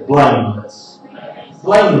say blameless.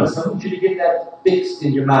 Blameless. I want you to get that fixed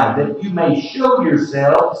in your mind, that you may show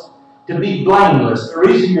yourselves to be blameless. The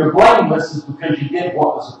reason you're blameless is because you did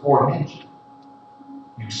what was aforementioned.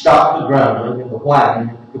 You stopped the grumbling and the whining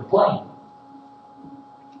and the complaining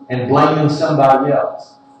and blaming somebody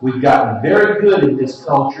else. We've gotten very good in this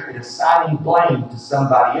culture at assigning blame to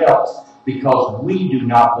somebody else because we do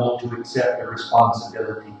not want to accept the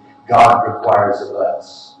responsibility God requires of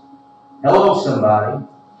us. Hello, somebody.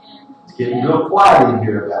 It's getting real quiet in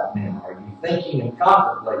here about now. Are you thinking and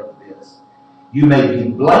contemplating this? You may be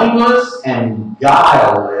blameless and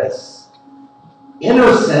guileless,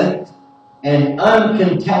 innocent and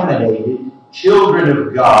uncontaminated children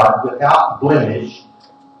of God without blemish,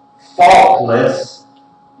 faultless,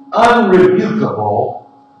 unrebukable,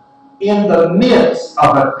 in the midst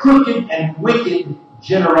of a crooked and wicked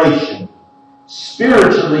generation,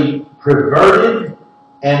 spiritually perverted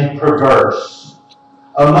and perverse,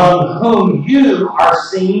 among whom you are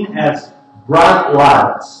seen as bright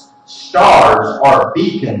lights, stars or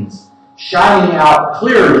beacons, shining out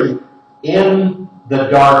clearly in the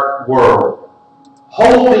dark world,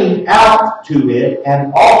 holding out to it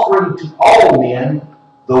and offering to all men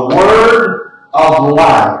the word of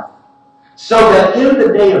life, so that in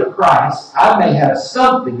the day of Christ I may have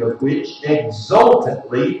something of which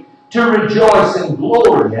exultantly to rejoice and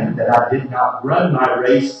glory in, that I did not run my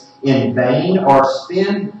race in vain or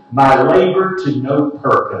spend my labor to no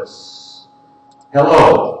purpose.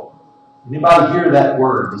 Hello. Anybody hear that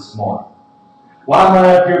word this morning? Why am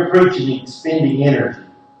I up here preaching and spending energy?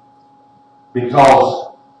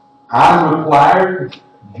 Because I'm required,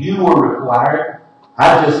 you are required.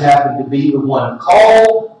 I just happen to be the one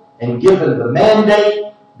called and given the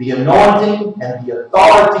mandate, the anointing, and the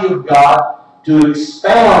authority of God to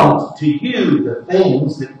expound to you the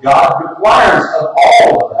things that God requires of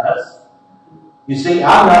all of us. You see,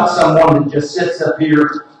 I'm not someone that just sits up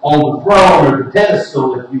here on the throne or the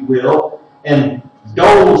pedestal, if you will, and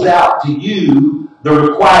doles out to you the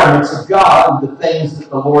requirements of God and the things that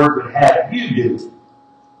the Lord would have you do.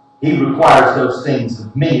 He requires those things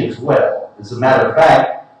of me as well. As a matter of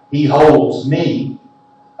fact, He holds me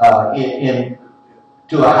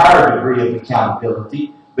to a higher degree of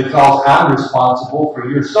accountability because I'm responsible for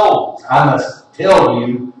your souls. I must tell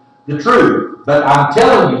you the truth. But I'm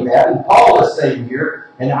telling you that, and Paul is saying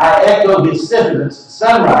here, and I echo his sentiments at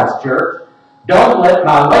Sonrise Church, don't let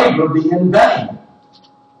my labor be in vain.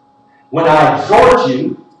 When I exhort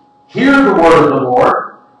you, hear the word of the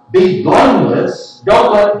Lord, be blameless,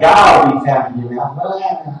 don't let guile be found in your mouth. Well,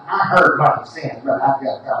 I heard what he said, but I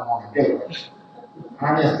just don't want to do it.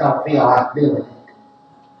 I just don't feel like doing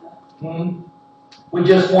it. We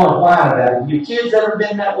just want to whine about it. Your kids ever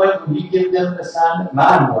been that way when you give them an assignment?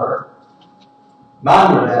 Mine were.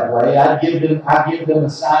 Mine were that way. I'd give them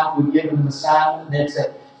assignment, we'd give them an assignment, and they'd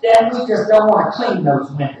say, Dad, we just don't want to clean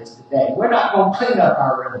those windows today. We're not going to clean up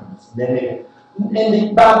our rooms.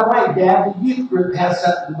 And by the way, Dad, the youth group has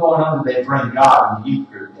something going on. They bring God and the youth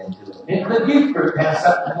group into it. And the youth group has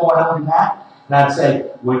something going on tonight. And I'd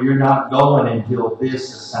say, well, you're not going until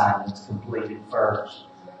this assignment's completed first.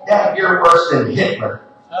 Dad, you're worse than Hitler.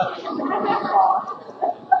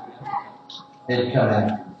 They'd come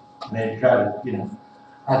after me. And they'd try to,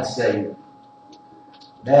 I'd say,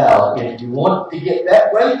 now, if you want to get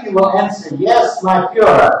that way, you will answer, yes, my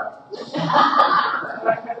Führer.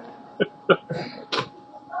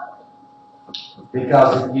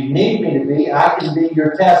 Because if you need me to be, I can be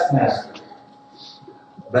your taskmaster.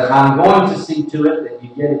 But I'm going to see to it that you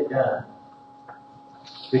get it done.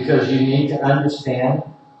 Because you need to understand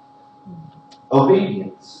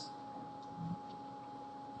obedience.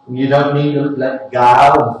 You don't need to let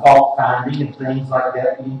guile and fault finding and things like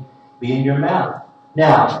that be in your mouth.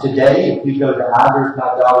 Now, today, if you go to either of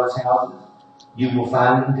my daughter's houses, you will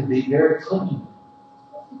find them to be very clean.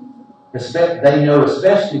 They know,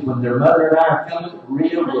 especially when their mother and I are coming,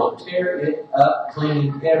 Rita will tear it up,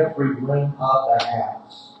 cleaning every room of the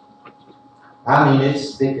house. I mean,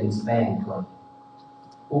 it's spick and span clean.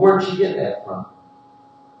 Well, where'd she get that from?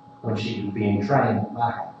 When she was being trained at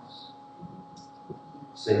my house.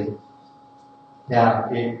 See? Now,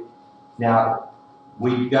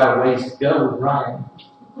 we've got a ways to go with Ryan.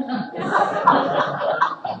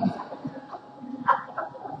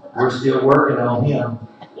 We're still working on him.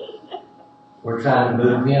 We're trying to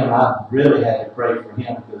move him. I really had to pray for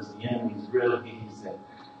him because the enemy's really, he's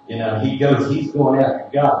going after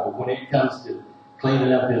God. But when it comes to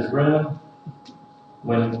cleaning up his room,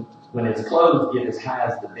 when his clothes get as high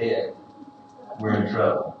as the bed, we're in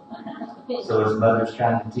trouble. So his mother's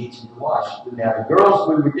trying to teach him to wash. Now the girls,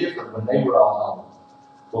 we were different when they were all home.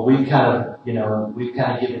 But we've kind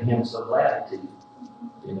of given him some latitude.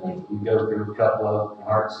 You go through a couple of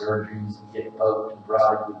heart surgeries and get poked and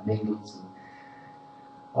prodded with needles and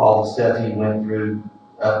all the stuff he went through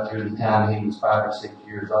up through the time he was 5 or 6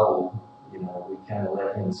 years old. We kind of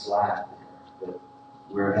let him slide there. But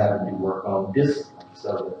we're having to work on discipline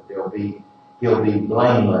so that he'll be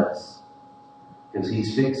blameless. Because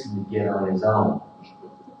he's fixing to get on his own.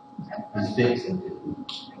 He's fixing to.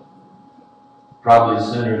 Probably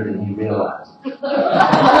sooner than he realizes.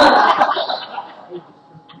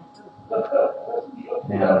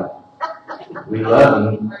 Now, we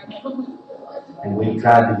love him, and we've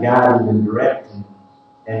tried to guide him and direct him,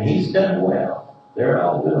 and he's done well. They're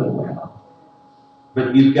all doing well.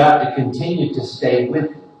 But you've got to continue to stay with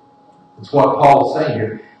it. That's what Paul's saying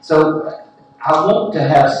here. So, I want to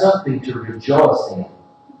have something to rejoice in.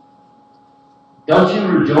 Don't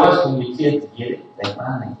you rejoice when your kids get it? They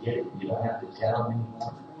finally get it. You don't have to tell them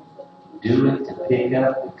anymore. Do it, to pick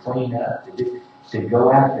up, to clean up, to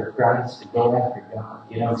go after Christ, to go after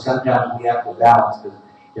God. Sometimes we have to balance because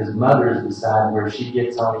his mother's the side where she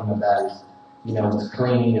gets on him about his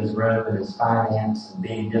cleaning his room and his finance and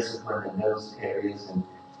being disciplined in those areas. And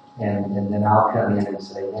then I'll come in and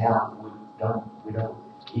say, now, we don't.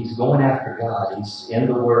 He's going after God. He's in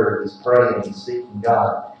the Word. He's praying. He's seeking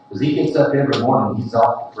God. Because he gets up every morning, he's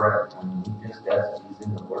off to pray. I mean, he just does it. He's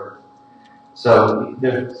in the Word. So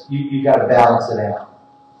you got to balance it out.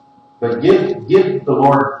 But give the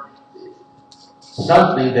Lord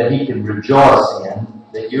something that he can rejoice in,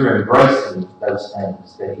 that you're embracing those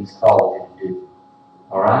things that he's called you to do.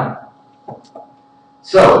 All right?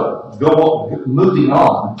 So, moving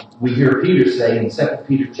on, we hear Peter say in 2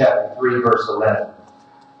 Peter chapter 3, verse 11.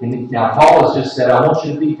 Now, Paul has just said, I want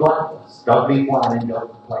you to be blameless. Don't be whining, don't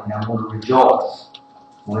complain. Now, I want to rejoice.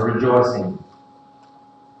 I want to rejoice in you.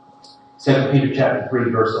 2 Peter chapter 3,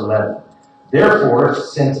 verse 11. Therefore,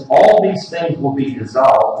 since all these things will be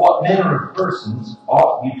dissolved, what manner of persons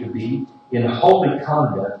ought you to be in holy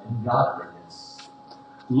conduct and godliness,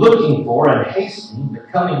 looking for and hastening the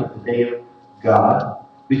coming of the day of God,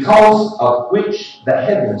 because of which the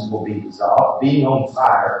heavens will be dissolved, being on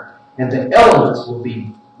fire, and the elements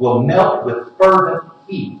will melt with fervent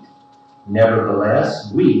heat.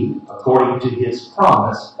 Nevertheless, we, according to his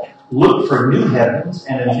promise, look for new heavens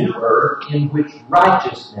and a new earth in which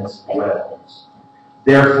righteousness dwells.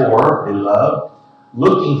 Therefore, beloved,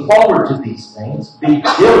 looking forward to these things, be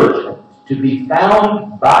diligent to be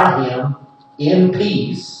found by him in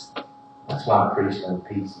peace. That's why I preached on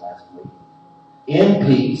peace last week. In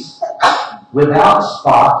peace, without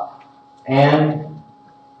spot, and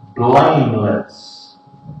blameless.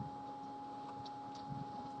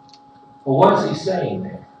 Well, what is he saying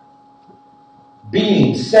there?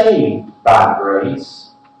 Being saved by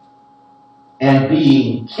grace and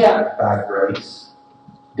being kept by grace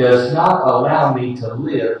does not allow me to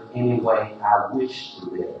live any way I wish to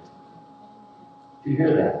live. Do you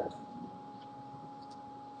hear that?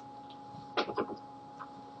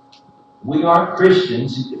 We aren't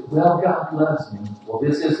Christians who, well, God loves me. Well,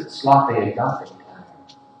 this isn't sloppy agape time.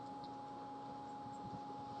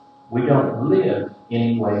 We don't live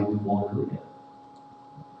any way we want to live.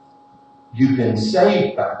 You've been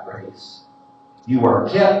saved by grace. You are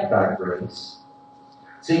kept by grace.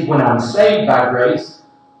 See, when I'm saved by grace,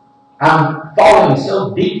 I'm falling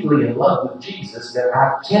so deeply in love with Jesus that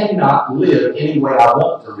I cannot live any way I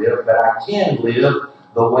want to live, but I can live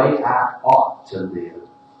the way I ought to live.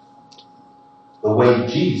 The way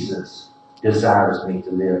Jesus desires me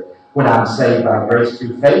to live. When I'm saved by grace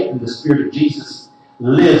through faith, and the Spirit of Jesus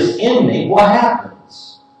lives in me, what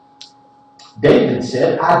happens? David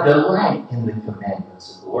said, I delight in the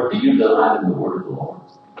commandments of the Lord. Do you delight in the word of the Lord?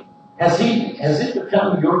 Has it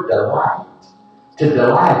become your delight to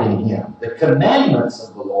delight in Him? The commandments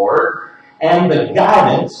of the Lord and the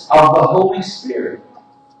guidance of the Holy Spirit.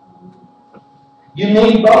 You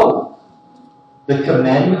need both. The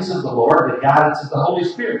commandments of the Lord, the guidance of the Holy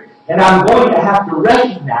Spirit. And I'm going to have to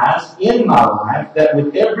recognize in my life that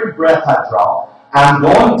with every breath I draw, I'm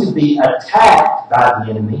going to be attacked by the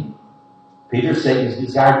enemy. Peter said he's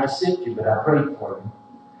desired to sift you, but I prayed for him.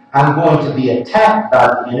 I'm going to be attacked by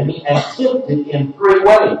the enemy and tempted in three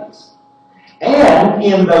ways. And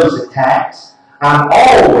in those attacks, I'm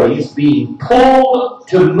always being pulled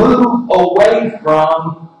to move away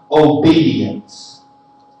from obedience.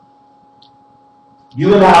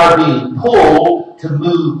 You and I are being pulled to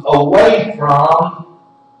move away from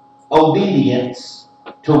obedience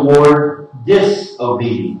toward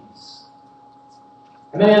disobedience.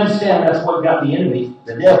 I mean, I understand that's what got the enemy,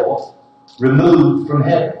 the devil, removed from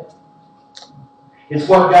heaven. It's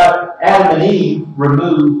what got Adam and Eve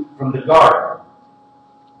removed from the garden.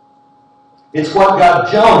 It's what got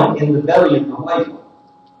Jonah in the belly of the whale.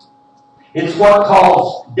 It's what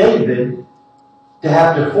caused David to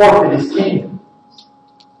have to forfeit his kingdom.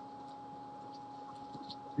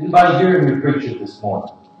 Anybody hearing me preach this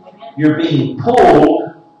morning? You're being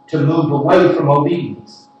pulled to move away from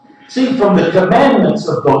obedience. See, from the commandments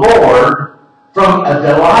of the Lord, from a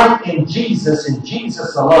delight in Jesus and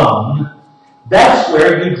Jesus alone, that's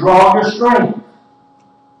where you draw your strength.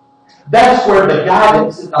 That's where the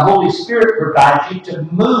guidance that the Holy Spirit provides you to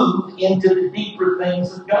move into the deeper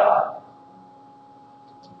things of God.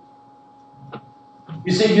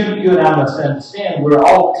 You see, you and I must understand we're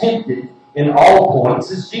all tempted in all points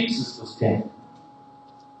as Jesus was tempted.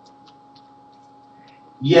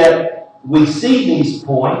 Yet we see these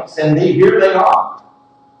points, and here they are.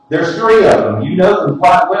 There's three of them. You know them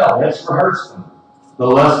quite well. Let's rehearse them. The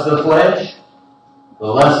lust of the flesh, the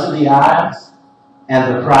lust of the eyes,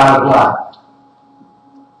 and the pride of life.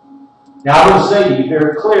 Now I will say to you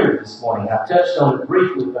very clearly this morning, I touched on it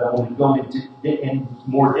briefly, but I want to go into in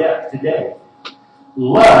more depth today.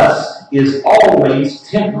 Lust is always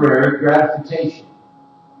temporary gratification.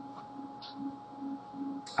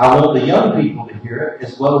 I want the young people to hear it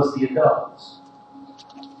as well as the adults.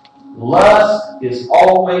 Lust is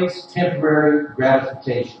always temporary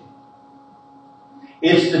gratification.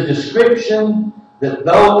 It's the description that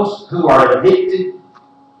those who are addicted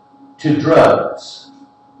to drugs,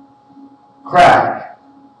 crack,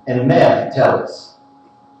 and meth tell us.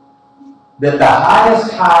 That the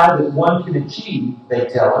highest high that one can achieve, they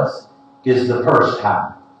tell us, is the first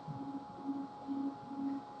high.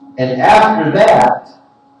 And after that,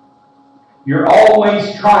 you're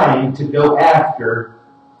always trying to go after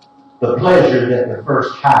the pleasure that the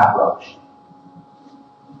first high brought you.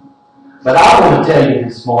 But I want to tell you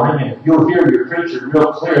this morning, and if you'll hear your preacher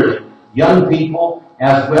real clearly, young people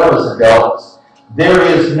as well as adults, there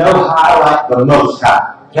is no high like the Most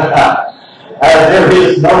High. There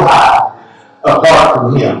is no high apart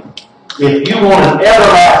from Him. If you want an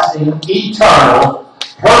everlasting, eternal,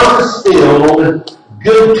 purpose-filled,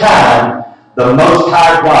 good time, the Most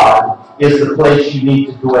High God is the place you need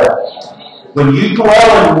to dwell. When you dwell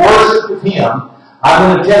and worship with Him,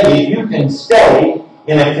 I'm going to tell you, you can stay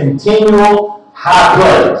in a continual high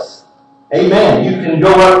place. Amen. You can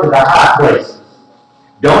go up to the high places.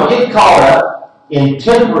 Don't get caught up in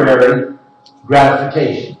temporary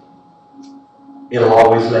gratification. It'll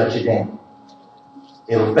always let you down.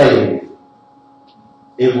 It'll fail you.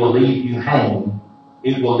 It will leave you hanging.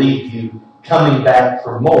 It will leave you coming back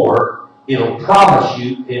for more. It'll promise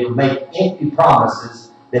you, it'll make empty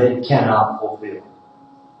promises that it cannot fulfill.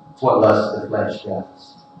 That's what lust of the flesh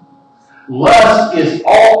does. Lust is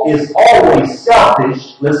always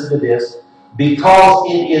selfish, listen to this,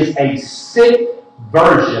 because it is a sick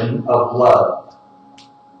version of love.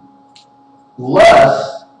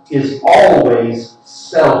 Lust is always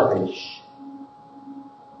selfish.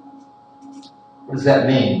 What does that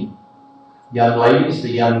mean? Young ladies,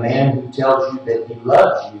 the young man who tells you that he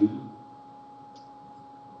loves you,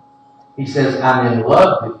 he says, I'm in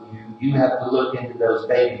love with you. You have to look into those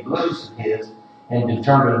baby blues of his and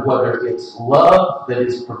determine whether it's love that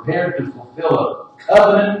is prepared to fulfill a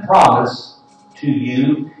covenant promise to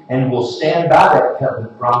you and will stand by that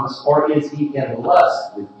covenant promise, or is he in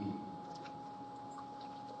lust with you?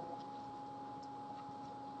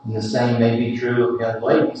 And the same may be true of young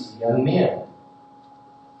ladies to young men,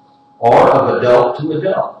 or of adult to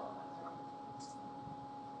adult.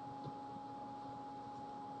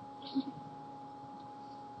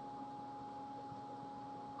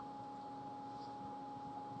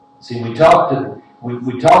 See, we talk like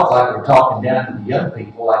we're talking down to the young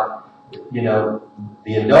people, like, you know,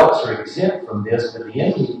 the adults are exempt from this, but the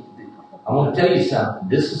young, I want to tell you something.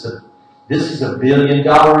 This is a $1 billion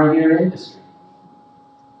a year industry.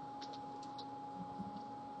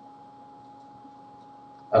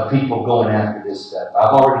 Of people going after this stuff.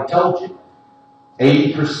 I've already told you,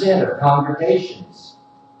 80% of congregations,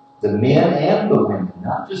 the men and the women,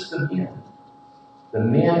 not just the men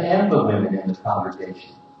and the women in the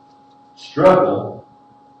congregation, struggle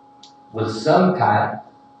with some type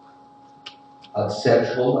of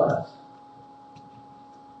sexual lust.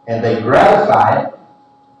 And they gratify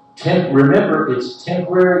it. Remember, it's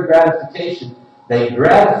temporary gratification. They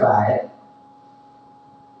gratify it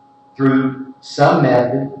through some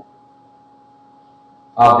method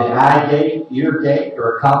of the eye gate, ear gate,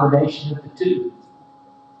 or a combination of the two.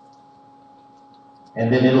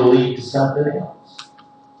 And then it'll lead to something else.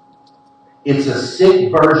 It's a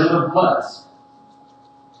sick version of lust.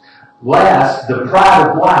 Last, the pride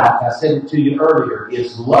of life, I said it to you earlier,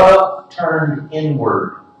 is love turned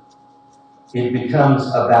inward. It becomes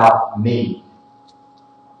about me.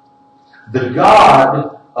 The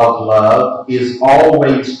God of love is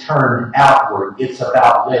always turned outward. It's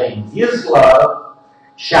about letting His love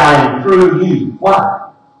shine through you.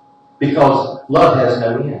 Why? Because love has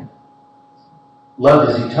no end. Love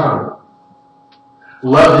is eternal.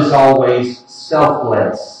 Love is always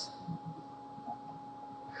selfless.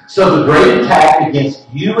 So the great attack against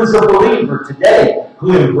you as a believer today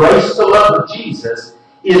who embrace the love of Jesus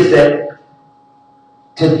is that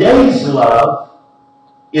today's love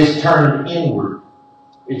is turned inward.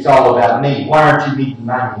 It's all about me. Why aren't you meeting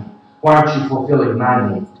my need? Why aren't you fulfilling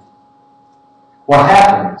my need? What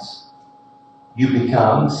happens? You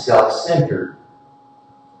become self-centered.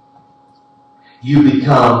 You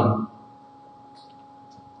become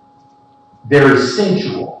very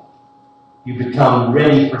sensual. You become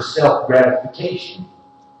ready for self-gratification.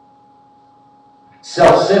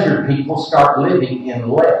 Self-centered people start living in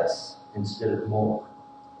less instead of more.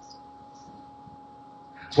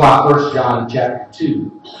 That's why 1 John chapter 2,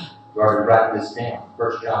 you already write this down,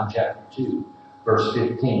 1 John chapter 2, verse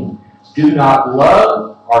 15. Do not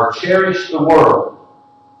love or cherish the world.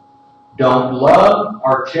 Don't love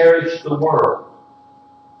or cherish the world.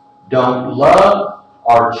 Don't love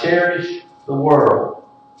or cherish the world.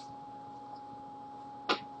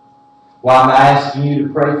 Why am I asking you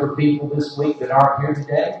to pray for people this week that aren't here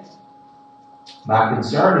today? My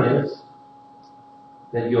concern is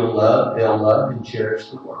that they'll love and cherish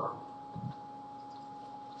the world.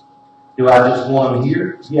 Do I just want them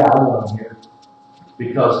here? Yeah, I want them here.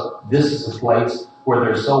 Because this is a place where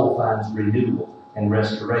their soul finds renewal and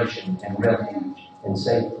restoration and refuge and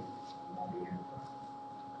safety.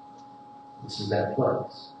 This is that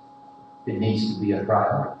place. It needs to be a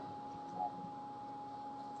priority.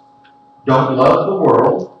 Don't love the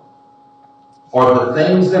world or the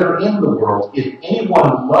things that are in the world. If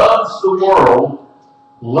anyone loves the world,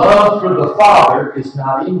 love for the Father is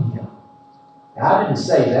not in him. Now, I didn't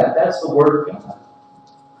say that. That's the Word of God.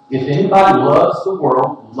 If anybody loves the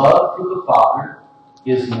world, love for the Father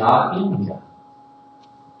is not in him.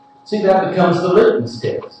 See, that becomes the litmus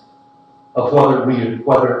test of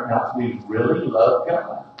whether or not we really love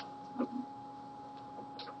God.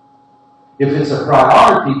 If it's a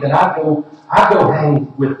priority, then I go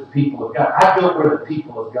hang with the people of God. I go where the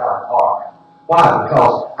people of God are. Why?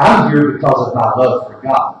 Because I'm here because of my love for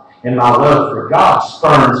God. And my love for God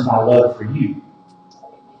spurns my love for you.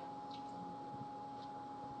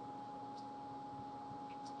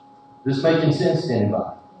 This making sense to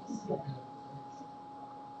anybody?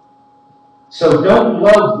 So don't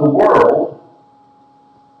love the world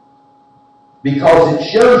because it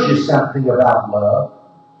shows you something about love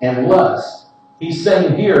and lust. He's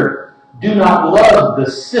saying here, do not love the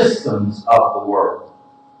systems of the world.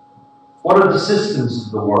 What are the systems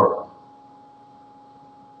of the world?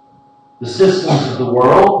 The systems of the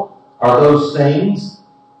world are those things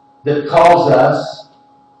that cause us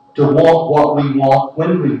to want what we want,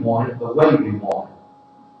 when we want it, the way we want it.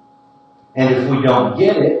 And if we don't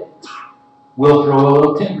get it, we'll throw a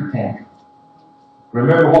little temper tantrum.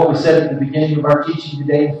 Remember what we said at the beginning of our teaching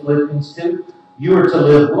today in Philippians 2? You are to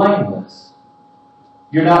live blameless.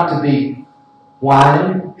 You're not to be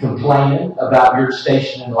whining, complaining about your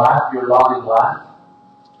station in life, your lot in life.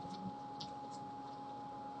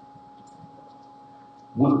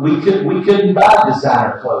 We couldn't buy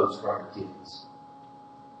designer clothes for our kids.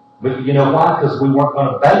 But you know why? Because we weren't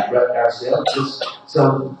going to bankrupt ourselves just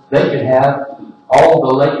so they could have all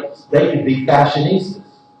the latest. They could be fashionistas.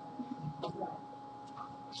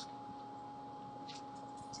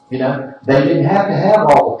 You know, they didn't have to have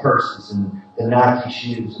all the purses and the Nike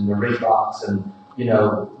shoes and the Reeboks and, you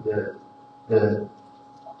know,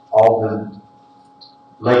 all the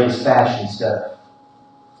latest fashion stuff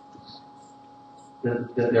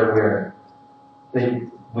that they're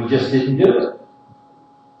wearing. We just didn't do it.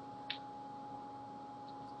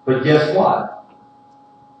 But guess what?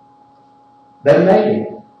 They made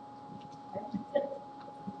it.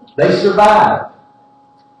 They survived.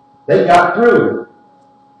 They got through it.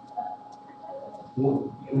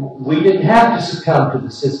 We didn't have to succumb to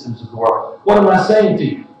the systems of the world. What am I saying to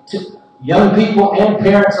you? To young people and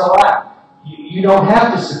parents alike, you don't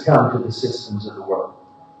have to succumb to the systems of the world.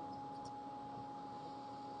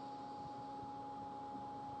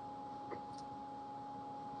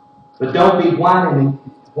 But don't be whining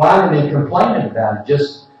and complaining about it.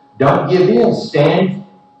 Just don't give in. Stand.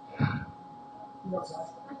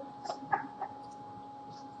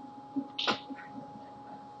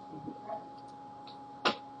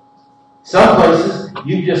 Some places,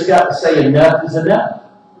 you just got to say enough is enough.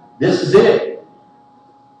 This is it.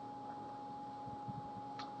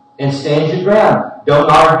 And stand your ground. Don't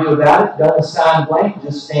argue about it. Don't assign blame.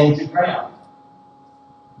 Just stand your ground.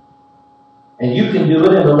 And you can do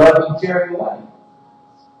it in a loving, caring way.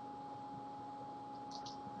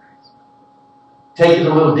 Take it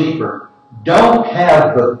a little deeper. Don't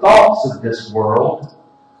have the thoughts of this world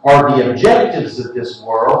or the objectives of this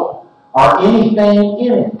world or anything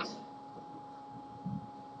in it.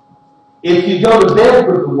 If you go to bed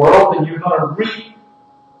with the world, then you're going to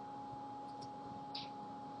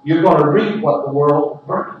reap what the world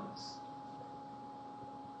brings.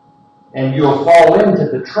 And you'll fall into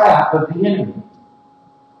the trap of the enemy.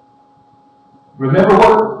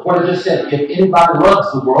 Remember what I just said. If anybody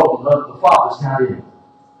loves the world, the love of the Father is not in it.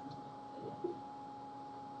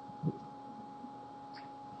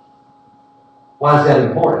 Why is that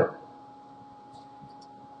important?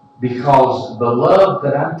 Because the love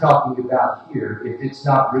that I'm talking about here, if it's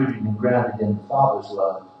not rooted and grounded in the Father's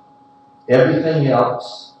love, everything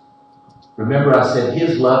else, remember I said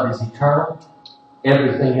His love is eternal,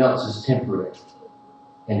 everything else is temporary,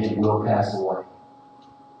 and it will pass away.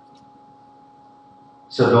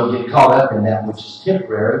 So don't get caught up in that which is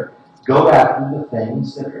temporary. Go after the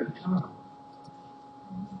things that are eternal.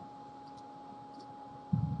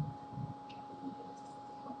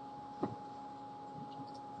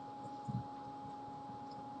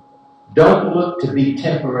 Don't look to be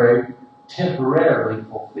temporarily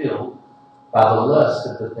fulfilled by the lust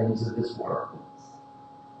of the things of this world.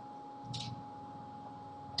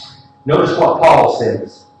 Notice what Paul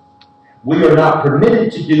says. We are not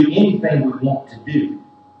permitted to do anything we want to do.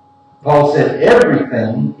 Paul said,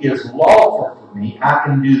 everything is lawful for me. I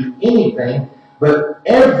can do anything, but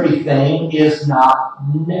everything is not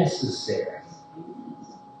necessary.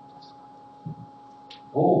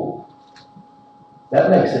 Oh, that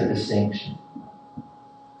makes a distinction.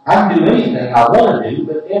 I can do anything I want to do,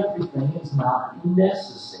 but everything is not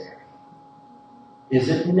necessary. Is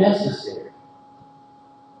it necessary?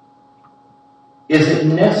 Is it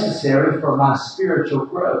necessary for my spiritual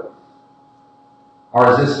growth? Or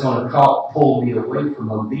is this going to pull me away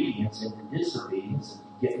from obedience into disobedience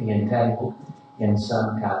and get me entangled in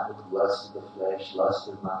some kind of lust of the flesh, lust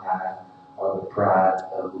of my eye, or the pride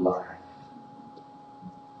of life?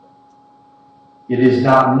 It is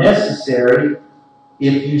not necessary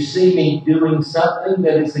if you see me doing something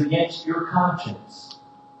that is against your conscience.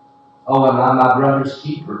 Oh, am I my brother's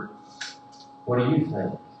keeper? What do you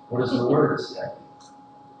think? What does the Word say?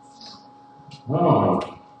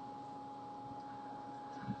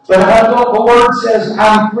 But I thought the Word says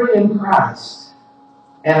I'm free in Christ,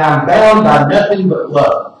 and I'm bound by nothing but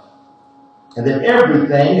love, and that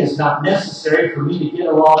everything is not necessary for me to get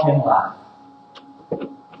along in life.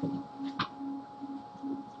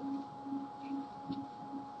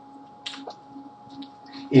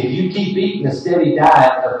 If you keep eating a steady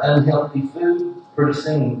diet of unhealthy food, pretty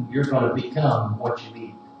soon you're going to become what you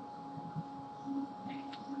eat.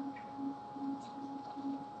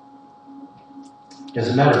 As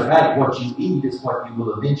a matter of fact, what you eat is what you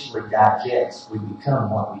will eventually digest. We become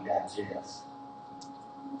what we digest.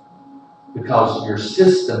 Because your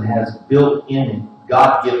system has built in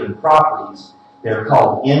God-given properties. They're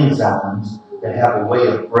called enzymes that have a way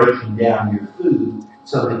of breaking down your food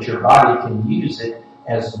so that your body can use it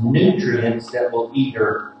as nutrients that will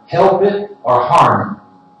either help it or harm it.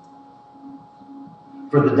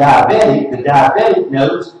 For the diabetic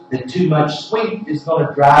knows that too much sweet is going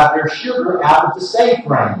to drive their sugar out of the safe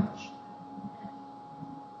range.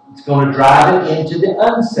 It's going to drive it into the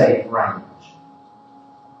unsafe range.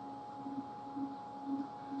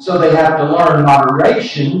 So they have to learn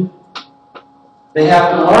moderation. They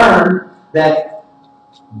have to learn that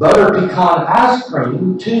butter pecan ice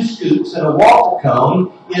cream, 2 scoops and a waffle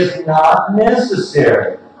cone is not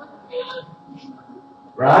necessary.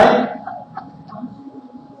 Right?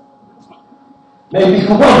 Maybe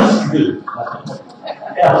 1 scoop.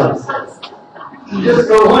 Ellen says. Just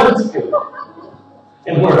go 1 scoop.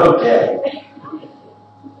 And we're okay.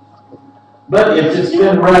 But if it's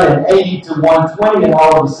been running 80 to 120 and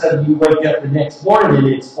all of a sudden you wake up the next morning and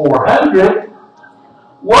it's 400,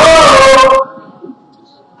 whoa!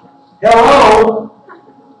 Hello!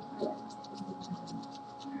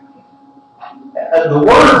 The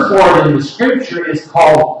word for it in the scripture is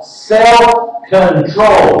called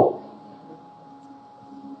self-control.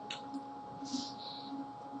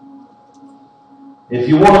 If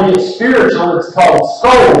you want to get spiritual, it's called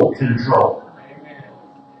soul control.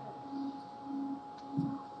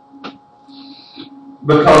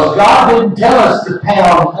 Because God didn't tell us to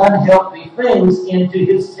pound unhealthy things into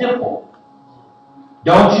His temple.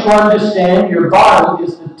 Don't you understand your body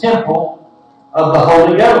is the temple of the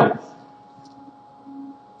Holy Ghost?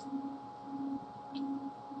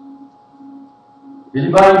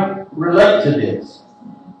 Anybody relate to this?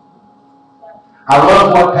 I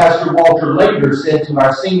love what Pastor Walter Lager said to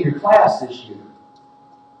our senior class this year.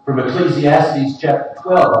 From Ecclesiastes chapter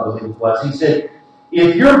 12, I believe it was. He said,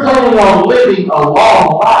 if you're planning on living a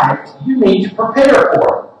long life, you need to prepare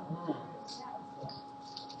for it.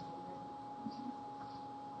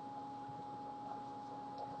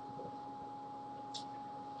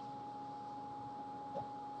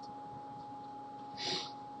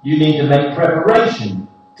 You need to make preparation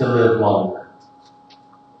to live longer.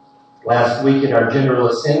 Last week at our General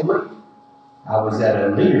Assembly, I was at a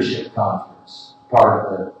leadership conference. Part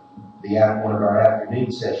of one of our afternoon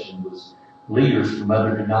sessions was leaders from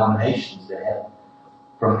other denominations that have,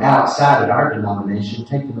 from outside of our denomination,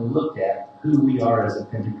 taken a look at who we are as a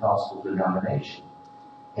Pentecostal denomination.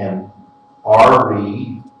 And are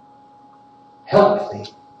we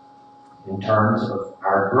healthy in terms of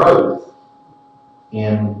our growth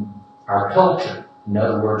in our culture? In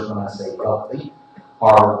other words, when I say healthy,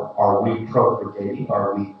 are we propagating,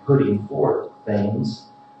 are we putting forth things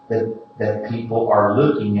that people are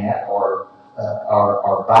looking at or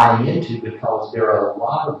are buying into, because there are a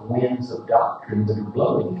lot of winds of doctrine that are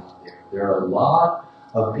blowing out there. There are a lot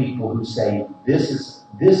of people who say, this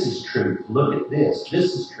is truth, look at this.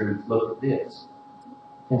 This is truth, look at this.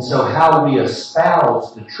 And so how we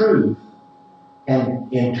espouse the truth,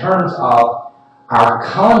 and in terms of our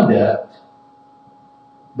conduct,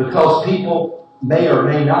 because people may or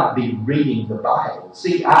may not be reading the Bible.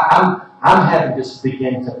 See, I'm having to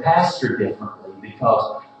begin to pastor differently,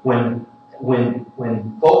 because when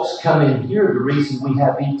folks come in here, the reason we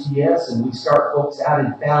have ETS and we start folks out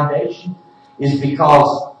in foundation is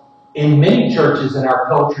because in many churches in our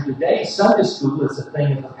culture today, Sunday school is a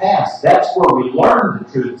thing of the past. That's where we learn the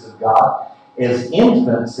truths of God as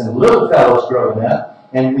infants and little fellows growing up.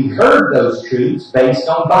 And we heard those truths based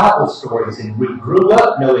on Bible stories, and we grew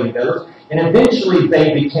up knowing those, and eventually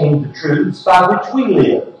they became the truths by which we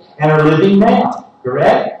live and are living now.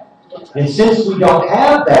 Correct? And since we don't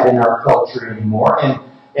have that in our culture anymore,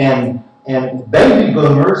 and baby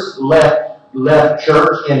boomers left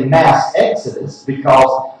church in mass exodus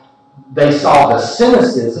because they saw the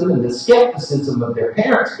cynicism and the skepticism of their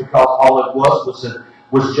parents, because all it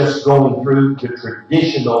was just going through the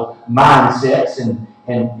traditional mindsets and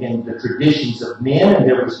the traditions of men, and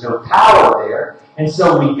there was no power there. And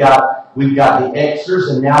so we've got the Xers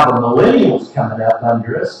and now the millennials coming up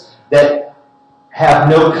under us that have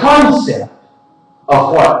no concept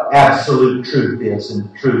of what absolute truth is and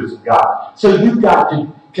the truths of God. So you've got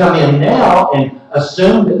to come in now and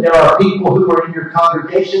assume that there are people who are in your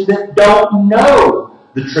congregation that don't know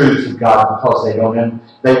the truths of God, because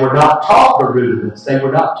they were not taught the rudiments. They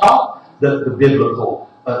were not taught the biblical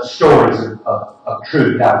stories of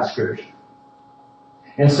truth out of Scripture.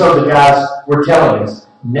 And so the guys were telling us,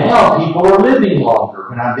 now people are living longer.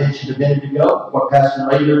 When I mentioned a minute ago what Pastor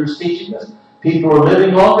Lader was teaching us, people are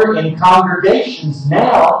living longer in congregations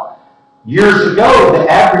now. Years ago, the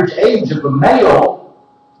average age of a male,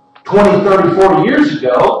 20, 30, 40 years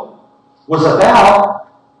ago, was about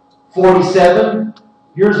 47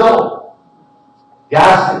 years old.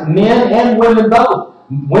 Guys, men and women both.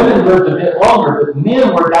 Women lived a bit longer, but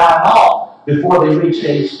men were dying off before they reached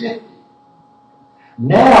age 50.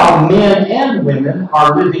 Now, men and women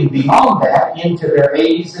are living beyond that into their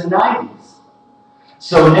 80s and 90s.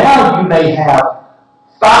 So now you may have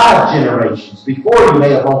 5 generations. Before you may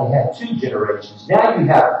have only had 2 generations. Now you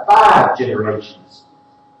have 5 generations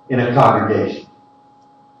in a congregation.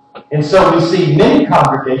 And so we see many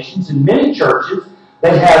congregations and many churches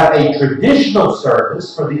that have a traditional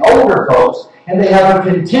service for the older folks, and they have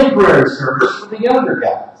a contemporary service for the younger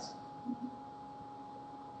guys.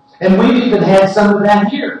 And we've even had some of that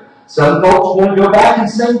here. Some folks want to go back and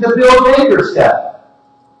sing the Bill Baker stuff.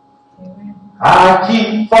 I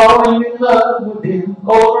keep falling in love with him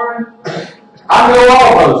over and over. I know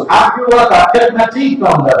all those. I grew up, I cut my teeth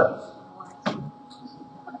on those.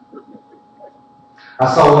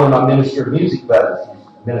 I saw one of my minister of music buddies,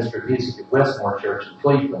 minister of music at Westmore Church in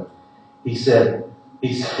Cleveland. He said,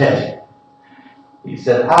 I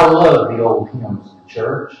love the old hymns in the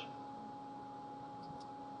church.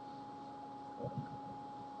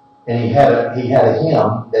 And he had a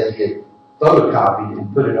hymn that he had photocopied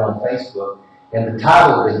and put it on Facebook. And the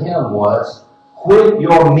title of the hymn was, Quit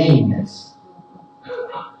Your Meanness.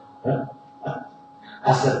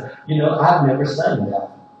 I said, I've never sung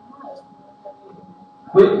that.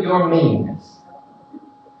 Quit your meanness.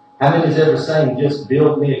 How many has ever sang, just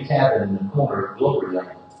build me a cabin in the corner of Glory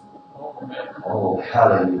Land? Oh,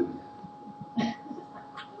 hallelujah.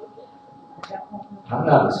 I'm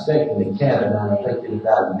not expecting a cabin, I'm thinking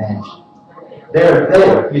about a mansion.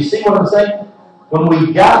 There. You see what I'm saying? When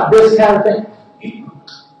we got this kind of thing,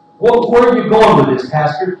 where are you going with this,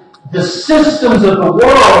 Pastor? The systems of the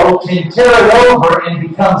world can carry over and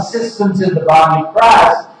become systems in the body of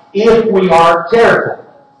Christ if we aren't careful.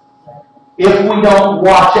 If we don't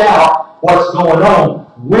watch out what's going on,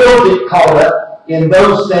 we'll get caught up in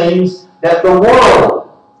those things that the world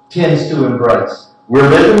tends to embrace. We're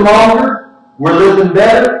living longer. We're living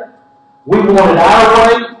better. We want it our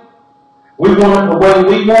way. We want it the way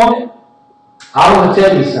we want it. I want to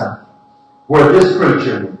tell you something. Where this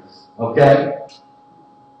preacher is, okay?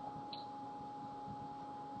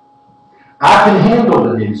 I can handle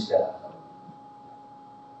the new stuff.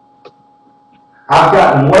 I've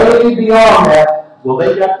gotten way beyond that. Well,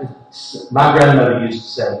 my grandmother used to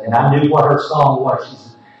say, and I knew what her song was. She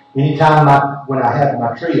said, anytime when I had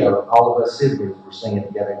my trio, all of us siblings were singing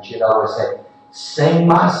together, and she'd always say, sing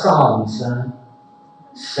my song, son.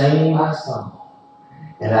 Sing my song.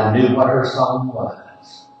 And I knew what her song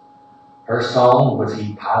was. Her song was,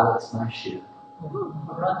 He Pilots My Ship.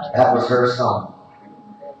 That was her song.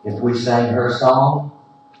 If we sang her song,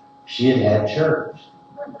 she'd have church.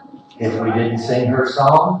 If we didn't sing her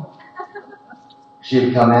song,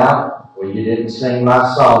 she'd come out, well, you didn't sing my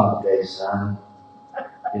song today, son.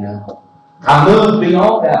 I moved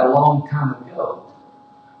beyond that a long time ago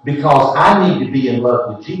because I need to be in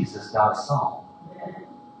love with Jesus, not a song.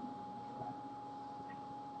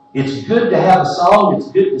 It's good to have a song. It's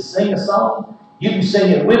good to sing a song. You can sing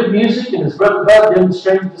it with music, and as Brother Bud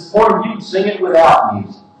demonstrated this morning, you can sing it without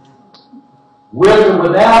music. With or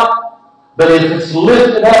without, but if it's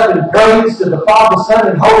lifted up in praise to the Father, Son,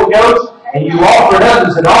 and Holy Ghost, and you offer it up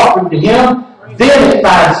as an offering to Him, then it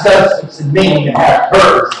finds substance and meaning and has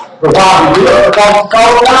purpose for why we do it, because it's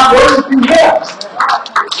all about worshiping Him.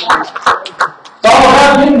 It's all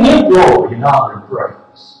about giving Him glory and honor and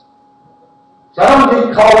praise. So I don't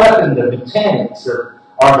get caught up in the mechanics or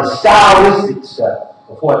the stylistic stuff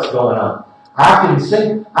of what's going on. I can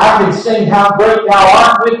sing how great thou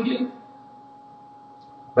art with you,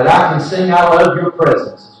 but I can sing I love your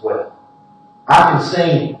presence as well. I can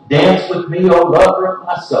sing dance with me, O lover of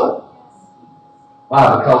my soul.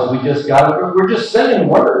 Why? Because we're just singing the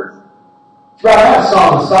word. That's right, I have a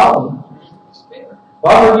Song of Solomon.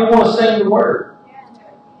 Why would you want to sing the word?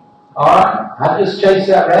 Alright, I just chased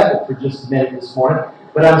that rabbit for just a minute this morning.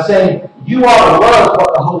 But I'm saying you ought to love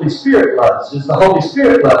what the Holy Spirit loves. Does the Holy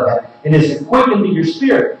Spirit love that? And is it quickened to your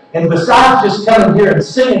spirit? And besides just coming here and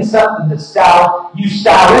singing something that you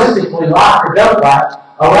stylistically like or don't like,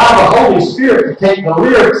 allow the Holy Spirit to take the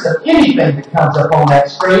lyrics of anything that comes up on that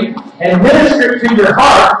screen and minister it to your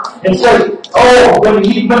heart and say, oh, when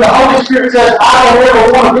the Holy Spirit says, I don't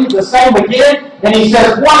ever want to be the same again, and He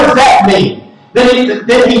says, what does that mean?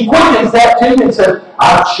 Then he quickens that to you and says,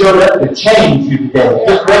 I've showed up to change you today.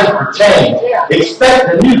 Just ready for change. Expect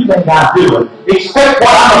the new thing I'm doing. Expect what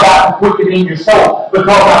I'm about to quicken in your soul, because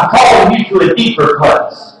I'm calling you to a deeper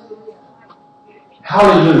place.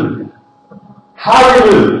 Hallelujah.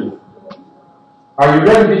 Hallelujah. Are you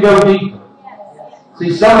ready to go deeper?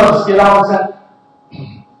 See, some of us get all the time.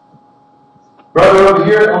 Brother over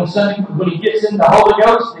here on Sunday, when he gets in the Holy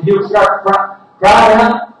Ghost, he'll start crying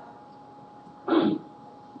out.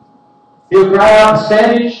 He'll cry out in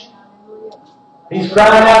Spanish. He's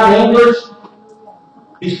crying out in English.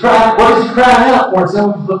 He's crying. What is he crying out for?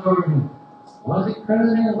 Someone look over him. What is he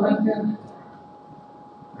crying out like that?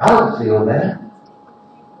 I don't feel that.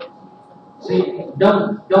 See,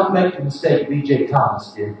 don't make the mistake B.J.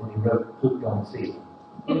 Thomas did when he wrote Hooked on the Feeling.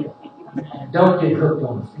 Don't get hooked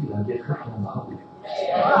on the feeling, get hooked on the Holy Ghost.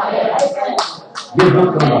 Get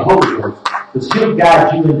hooked on the Holy Ghost, because He'll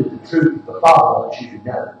guide you into the truth that the Father wants you to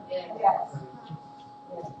know.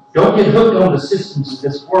 Don't get hooked on the systems of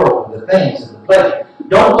this world, and the things and the pleasure.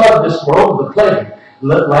 Don't love this world and the pleasure.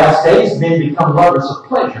 Last days, men become lovers of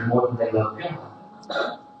pleasure more than they love God.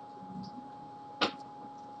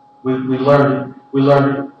 We learned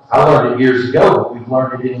it. I learned it years ago, but we've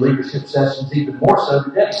learned it in leadership sessions even more so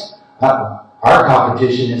today. Our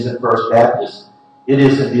competition isn't First Baptist. It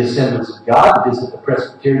isn't the Assemblies of God. It isn't the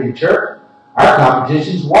Presbyterian Church. Our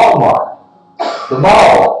competition is Walmart, the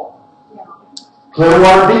mall,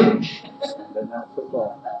 Clearwater Beach,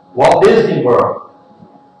 Walt Disney World.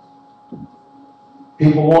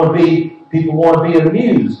 People want to be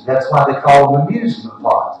amused. That's why they call them amusement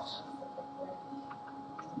parks.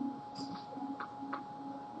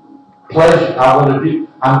 Pleasure.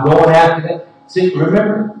 I'm going after that. See,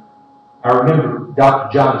 I remember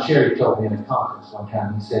Dr. John Cherry told me in a conference one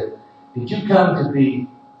time, he said, "Did you come to be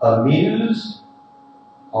amused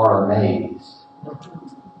or amazed?"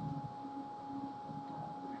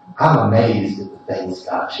 I'm amazed at the things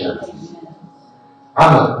God shows me.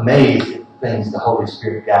 I'm amazed at the things the Holy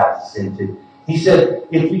Spirit guides us into. He said,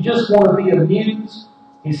 if you just want to be amused,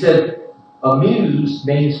 he said, amused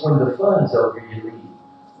means when the fun's over, you leave.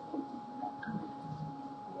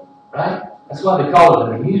 Right? That's why they call it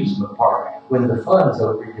an amusement park. When the fun's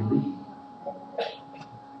over, you leave.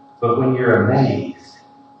 But when you're amazed,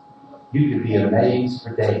 you can be amazed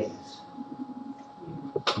for days.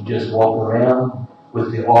 You just walk around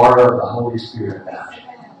with the aura of the Holy Spirit about you.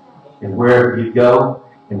 And wherever you go,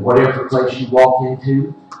 in whatever place you walk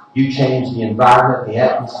into, you change the environment, the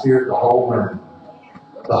atmosphere, the whole room.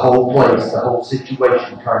 The whole place, the whole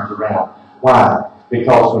situation turns around. Why?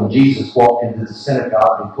 Because when Jesus walked into the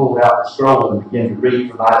synagogue and pulled out the scroll and began to read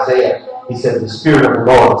from Isaiah, he said, "The Spirit of the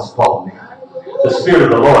Lord is upon me. The Spirit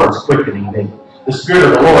of the Lord is quickening me. The Spirit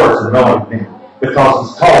of the Lord is anointing me, because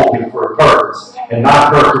He's called me for a purpose. And my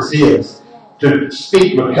purpose is to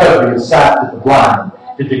speak recovery of sight to the blind,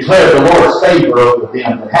 to declare the Lord's favor over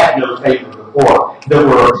them that had no favor before, that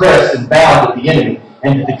were oppressed and bound of the enemy,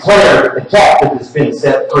 and to declare that the captive has been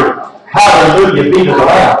set free." Hallelujah be to the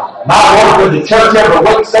Lamb. My Lord, when the church ever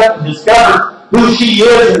wakes up and discovers who she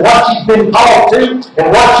is and what she's been called to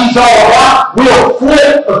and what she's all about, we'll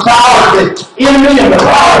flip the power of the enemy and the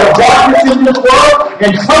power of darkness in this world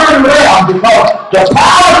and turn it around, because the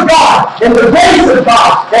power of God and the grace of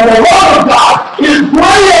God and the love of God is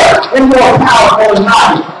greater and more powerful and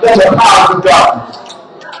mighty than the powers of darkness.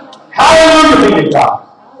 Hallelujah be to God.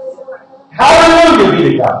 Hallelujah be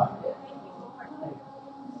to God.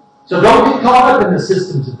 So don't get caught up in the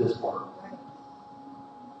systems of this world.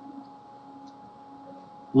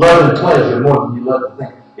 Love and pleasure more than you love the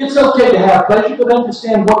thing. It's okay to have pleasure, but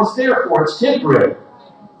understand what it's there for. It's temporary.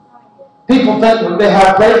 People think when they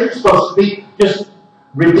have pleasure, it's supposed to be just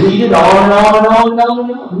repeated on and on and on and on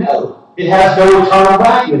and on. No. It has no eternal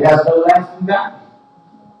value. It has no lasting value.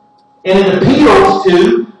 And it appeals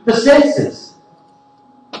to the senses.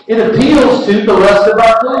 It appeals to the lust of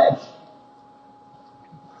our flesh.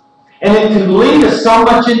 And it can lead us so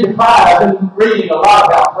much into pride. I've been reading a lot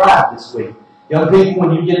about pride this week. Young people,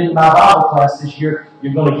 when you get into my Bible class this year,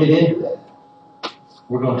 you're going to get into that.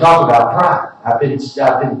 We're going to talk about pride. I've been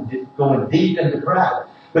going deep into pride.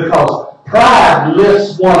 Because pride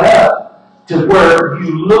lifts one up to where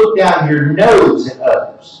you look down your nose at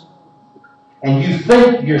others. And you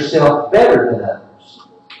think yourself better than others.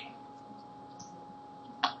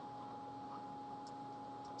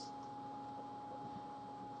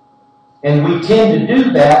 And we tend to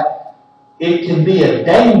do that. It can be a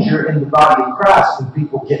danger in the body of Christ when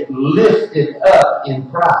people get lifted up in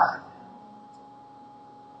pride.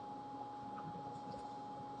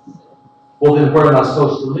 Well, then where am I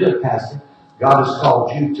supposed to live, Pastor? God has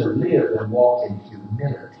called you to live and walk in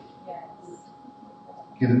humility. Yes.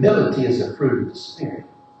 Humility is a fruit of the Spirit.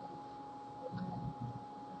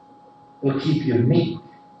 It'll keep you meek.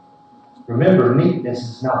 Remember, meekness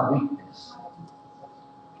is not weakness.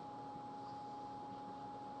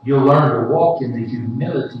 You'll learn to walk in the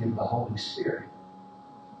humility of the Holy Spirit.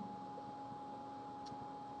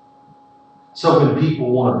 So when people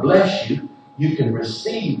want to bless you, you can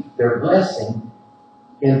receive their blessing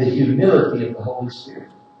in the humility of the Holy Spirit.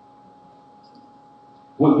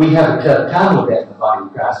 We have a tough time with that in the body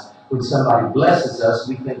of Christ. when somebody blesses us,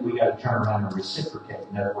 we think we got to turn around and reciprocate.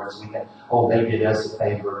 In other words, we think, oh, they did us a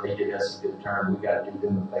favor, they did us a good turn, we got to do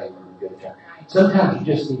them a favor, a good turn. Sometimes you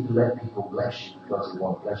just need to let people bless you because they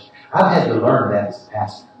want to bless you. I've had to learn that as a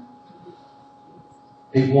pastor.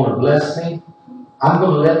 People want to bless me, I'm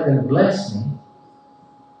going to let them bless me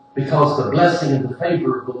because the blessing and the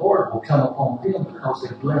favor of the Lord will come upon them because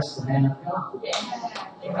they bless the man of God.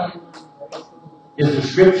 Is there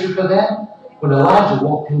scripture for that? When Elijah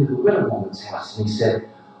walked into the widow woman's house and he said,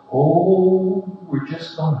 oh, we're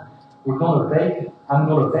going to bake it. I'm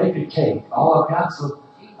going to bake a cake. All I've got's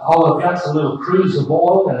a little cruse of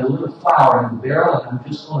oil and a little flour in the barrel, and I'm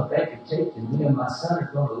just going to bake a cake, and me and my son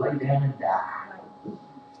are going to lay down and die.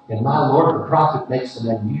 And my Lord, the prophet, makes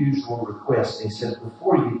an unusual request. He says,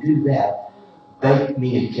 before you do that, bake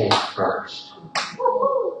me a cake first.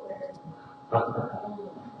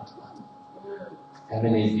 How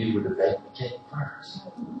many of you would have baked the cake first?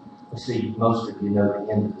 You see, most of you know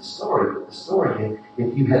the end of the story, but the story,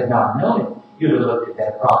 if you had not known it, you'd have looked at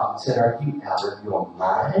that prophet and said, are you out of your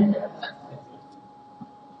mind?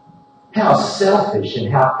 How selfish and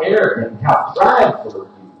how arrogant and how prideful of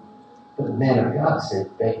you. But the man of God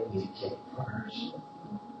said, bake me a cake first.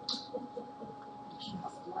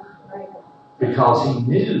 Because he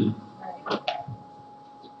knew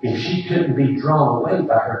if she couldn't be drawn away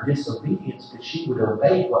by her disobedience, that she would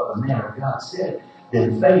obey what the man of God said,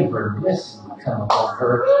 then favor and blessing would come upon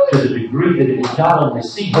her to the degree that it would not only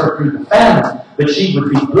see her through the famine, but she would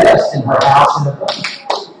be blessed in her house and abundance.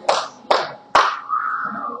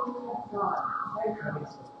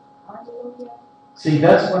 See,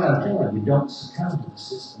 that's what I'm telling you. Don't succumb to the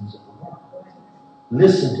systems of the world.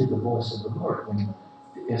 Listen to the voice of the Lord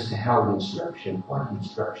as to how He instructs you and what He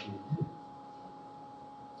instructs you to do.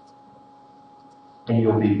 And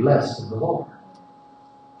you'll be blessed of the Lord.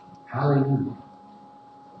 Hallelujah.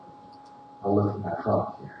 I'll look at my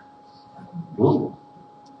clock here. Ooh,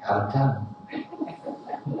 out of time.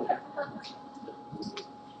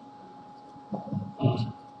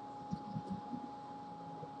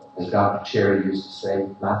 As Dr. Cherry used to say,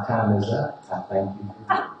 my time is up. I thank you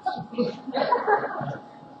for yours.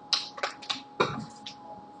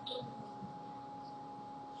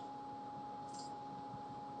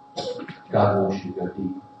 God wants you to go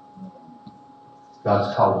deeper.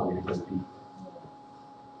 God's calling you to go deeper.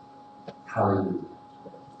 Hallelujah.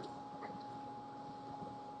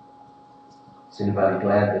 Is anybody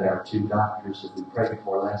glad that our two doctors that we prayed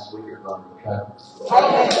for last week are going to recover?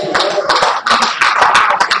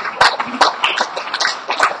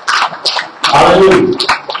 Hallelujah.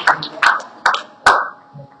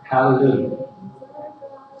 Hallelujah.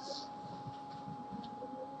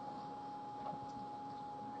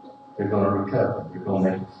 They're going to recover. They're going to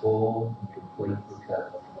make a full and complete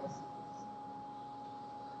recovery.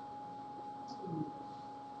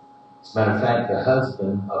 As a matter of fact, the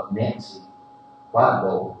husband of Nancy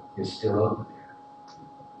Whitebowl is still over there.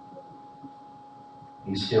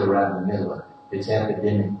 He's still right in the middle of it. It's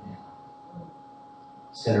epidemic now.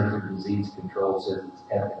 Center for Disease Control says it's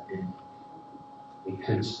epidemic. It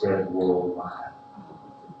could spread worldwide.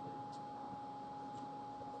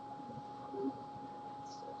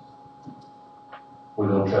 We're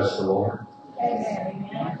going to trust the Lord.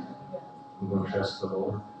 Amen. We're going to trust the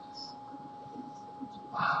Lord.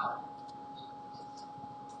 Wow.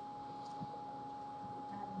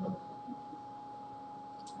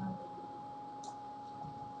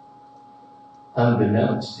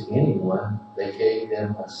 Unbeknownst to anyone, they gave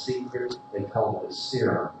them a secret. They called it a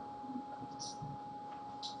serum.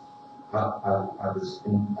 I was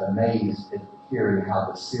amazed at hearing how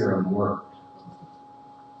the serum worked.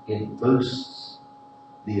 It boosts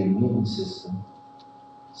the immune system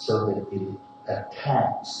so that it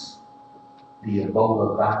attacks the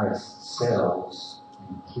Ebola virus cells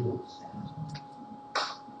and kills them.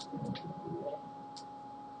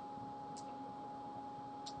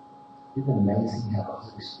 Isn't it amazing how the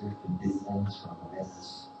Holy Spirit can do things from within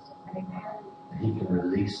us? He can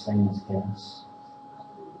release things in us.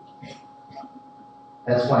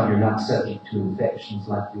 That's why you're not subject to infections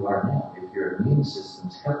like you are now. If your immune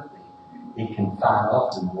system's healthy, it can fight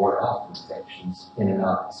off and ward off infections in and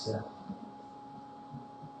of itself.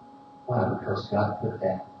 Why? Because God put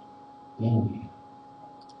that in you.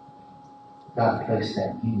 God placed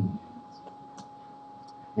that in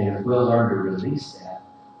you. And if we'll learn to release that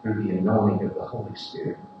through the anointing of the Holy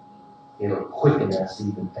Spirit, it'll quicken us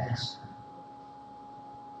even faster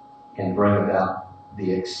and bring about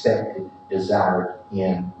the expected, desired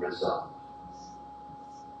end result.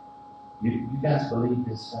 You guys believe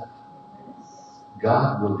this stuff?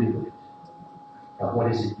 God will do it. Now, what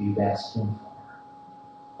is it you've asked Him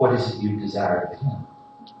for? What is it you desire of Him?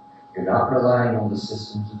 You're not relying on the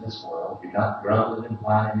systems of this world. You're not grumbling and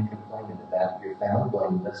whining and complaining about it. You're found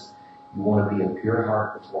blameless. You want to be a pure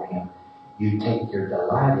heart before Him. You take your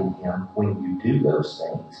delight in Him. When you do those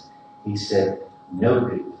things, He said, no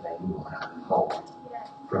good thing will I withhold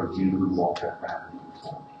from you who walk uprightly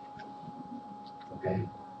before me. Okay?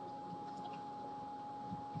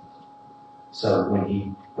 So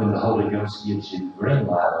when the Holy Ghost gives you the green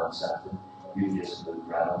light on something, you just move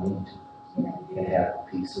right on into it and have the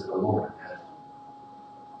peace of the Lord.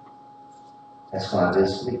 That's why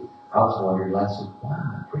this week, I was wondering last week, why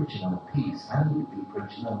am I preaching on peace? I need to be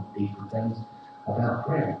preaching on deeper things about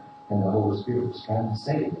prayer. And the Holy Spirit was trying to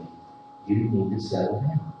say to me, you need to settle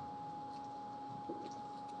down.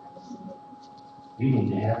 You need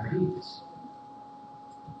to have peace.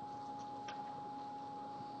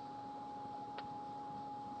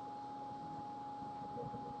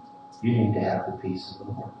 You need to have the peace of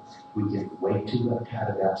the Lord. We get way too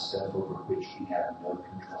uptight about stuff over which we have no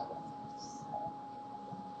control.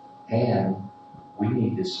 And we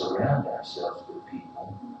need to surround ourselves with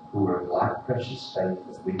people who are like precious faith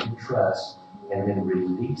that we can trust, and then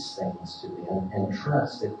release things to them and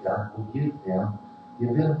trust that God will give them the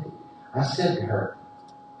ability. I said to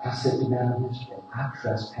Madam yesterday, I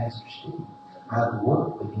trust Pastor Steve. I've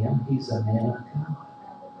worked with him. He's a man of God.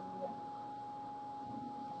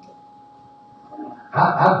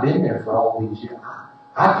 I've been there for all these years.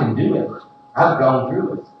 I can do it. I've gone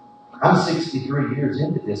through it. I'm 63 years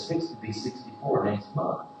into this, fixed to be 64 next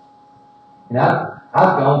month. And I've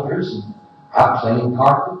gone through some. I've cleaned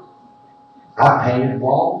carpet. I've painted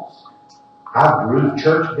walls. I've roofed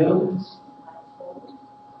church buildings.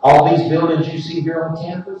 All these buildings you see here on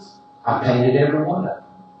campus, I painted every one of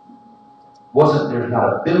them. There's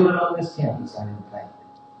not a building on this campus I didn't paint.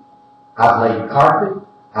 I've laid carpet.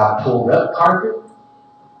 I've pulled up carpet.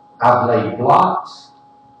 I've laid blocks.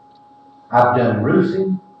 I've done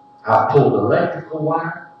roofing. I've pulled electrical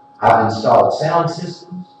wire. I've installed sound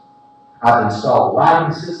systems. I've installed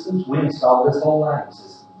lighting systems. We installed this whole lighting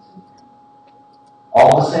system in here.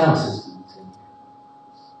 All the sound systems in here.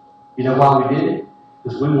 You know why we did it?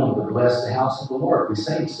 Because we wanted to bless the house of the Lord. We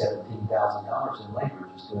saved $17,000 in labor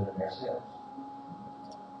just doing it ourselves.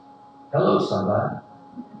 Hello, somebody.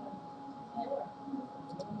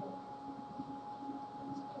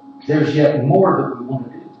 There's yet more that we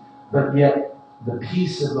want to do. But yet, the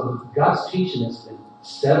peace of God's teaching us to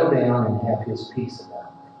settle down and have His peace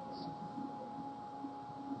about things.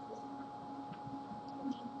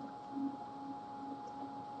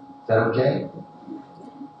 Is that okay?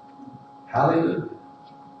 Hallelujah.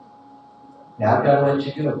 Now I've got to let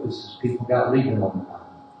you go because people got leaving on the line.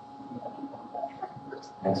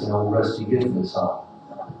 That's an old Rusty Goodman song.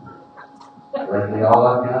 Lately, all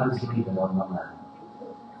I've got is leaving on my mind.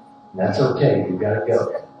 That's okay. You got to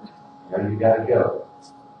go. You got to go.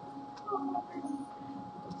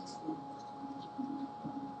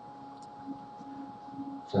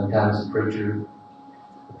 Sometimes the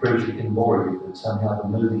preacher can bore you, but somehow the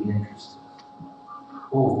movie interests you.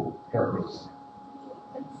 Oh, help me.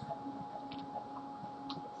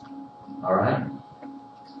 All right?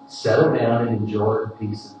 Settle down and enjoy the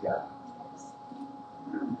peace of God.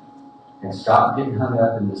 And stop getting hung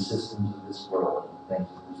up in the systems of this world and the things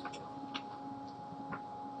of this world.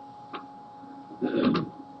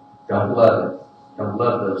 Don't love it. Don't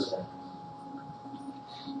love those things.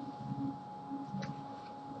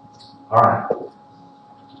 All right.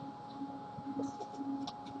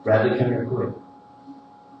 Bradley, come here quick.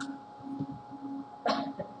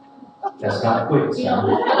 That's not quick, son.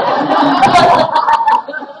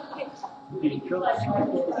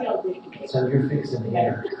 So you're fixing to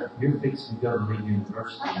go to Lee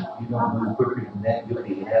University. If you don't move quicker than that, you'll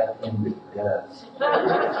be left in the dust.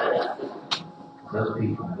 Those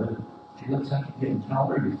people move. It looks like you're getting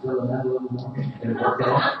taller. You're filling out a little more. You're going to work it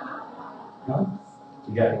out. Huh?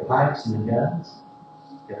 You got the pipes and the guns.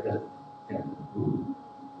 Ooh.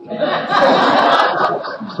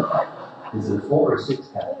 Is it 4 or 6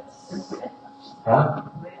 pipes? Huh?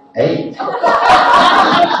 8.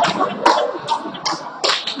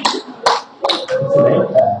 It's an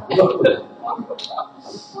 8 pack. Look.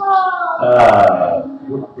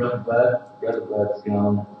 Brother Bud's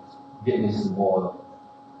gone. Get me some oil.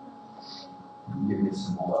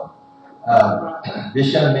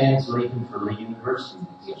 This young man's leaving for Lee University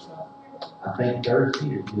next year. I think Thursday. Are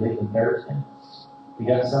you leaving Thursday? You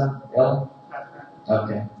got some, Ellen?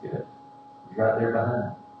 Okay, good. He's right there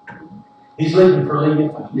behind. He's leaving for Lee.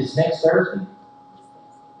 It's next Thursday?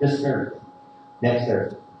 This Thursday. Next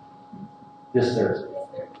Thursday. This Thursday.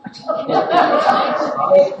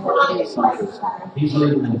 He's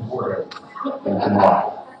leaving in 4 days and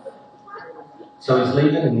tomorrow. So he's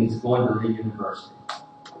leaving and he's going to the university.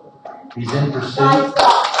 He's in pursuit.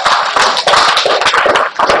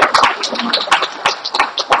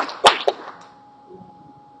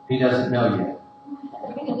 He doesn't know yet.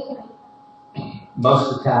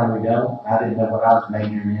 Most of the time we don't. I didn't know what I was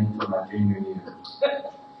majoring in for my junior year.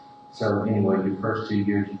 So anyway, your first 2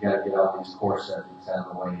 years you got to get all these core subjects out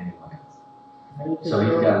of the way anyway. So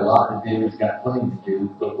he's got a lot to do. He's got plenty to do.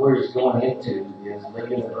 But where he's going into is the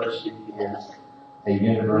university is a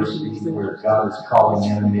university where God is calling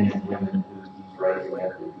young men and women who he's raising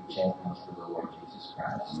up to be champions for the Lord Jesus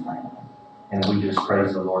Christ. And we just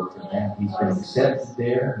praise the Lord for that. He's been accepted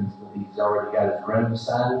there. He's already got his room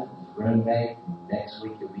assigned, his roommate. And next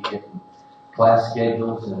week he'll be getting class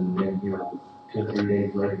schedules, and then he'll 2 or 3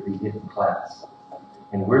 days later be hitting class.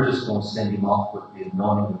 And we're just going to send him off with the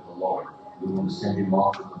anointing of the Lord. We're going to send him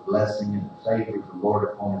off with the blessing and the favor of the Lord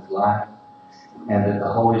upon his life. And that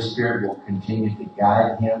the Holy Spirit will continue to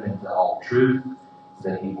guide him into all truth.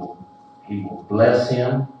 That he will bless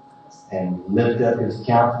him and lift up his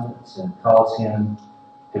countenance and cause him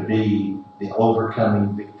to be the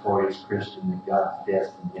overcoming, victorious Christian that God's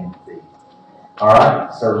destined him to be. All right,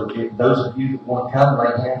 so if those of you that want to come,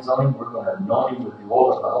 lay hands on him. We're going to anoint him with the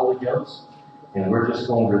oil of the Holy Ghost, and we're just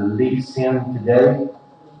going to release him today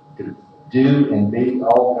to do and be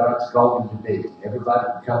all God's called him to be. Everybody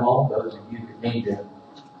can come on. Those of you that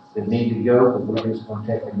need to go, but we're just going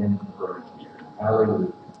to take a minute and pray.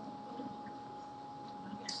 Hallelujah.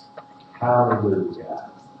 Hallelujah.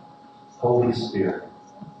 Holy Spirit.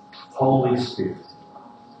 Holy Spirit.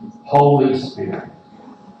 Holy Spirit.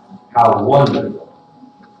 How wonderful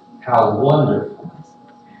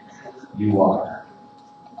you are.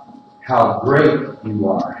 How great you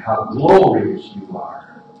are. How glorious you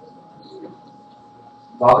are.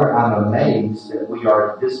 Father, I'm amazed that we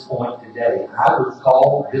are at this point today. I would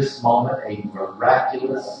call this moment a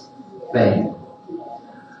miraculous thing.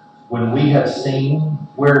 When we have seen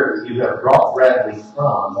where you have brought Bradley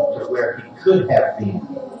from to where he could have been.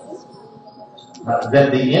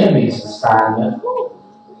 That the enemy's assignment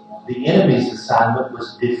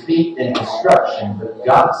was defeat and destruction, but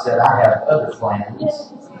God said, I have other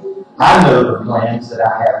plans. I know the plans that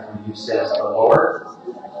I have for you, says the Lord.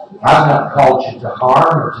 I've not called you to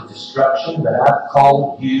harm or to destruction, but I've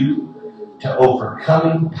called you to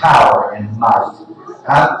overcoming power and might.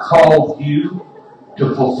 I've called you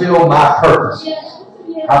to fulfill my purpose.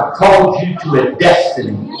 I've called you to a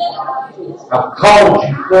destiny. I've called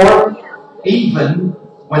you forth even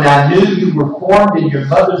when I knew you were formed in your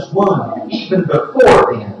mother's womb. Even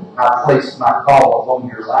before then, I placed my call upon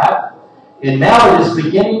your life. And now it is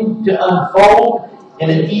beginning to unfold in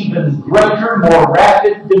an even greater, more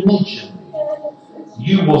rapid dimension.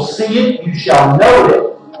 You will see it, you shall know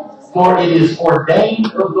it, for it is ordained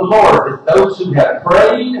of the Lord that those who have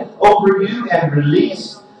prayed over you and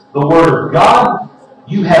released the Word of God,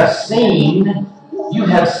 you have seen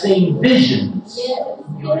visions.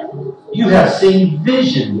 You have seen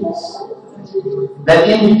visions that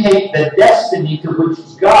indicate the destiny to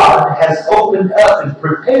which God has opened up and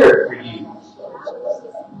prepared for you.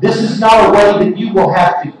 This is not a way that you will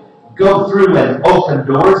have to go through and open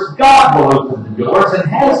doors. God will open the doors and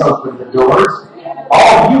has opened the doors.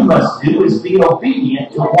 All you must do is be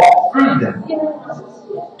obedient to walk through them,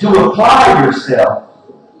 to apply yourself.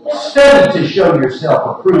 Study to show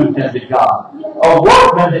yourself approved unto God, a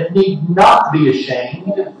workman that need not be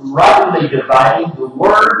ashamed, rightly dividing the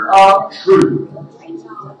word of truth.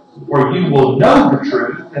 For you will know the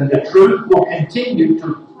truth, and the truth will continue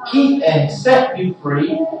to keep and set you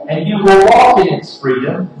free, and you will walk in its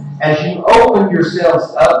freedom as you open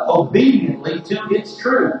yourselves up obediently to its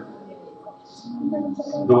truth.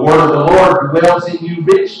 The word of the Lord dwells in you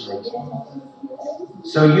richly.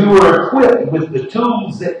 So you are equipped with the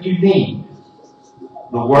tools that you need.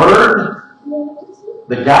 The Word,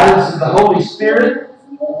 the guidance of the Holy Spirit,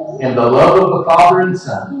 and the love of the Father and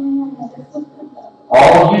Son.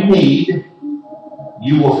 All you need,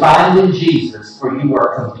 you will find in Jesus, for you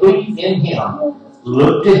are complete in Him.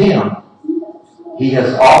 Look to Him. He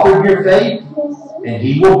has offered your faith, and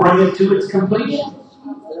He will bring it to its completion.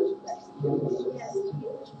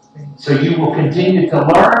 So you will continue to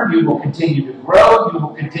learn, you will continue to grow, you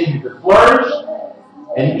will continue to flourish,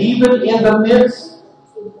 and even in the midst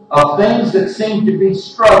of things that seem to be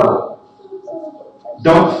struggle,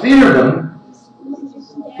 don't fear them,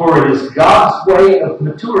 for it is God's way of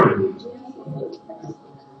maturing you.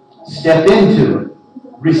 Step into it,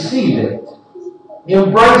 receive it,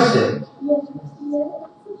 embrace it,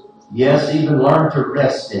 Yes, even learn to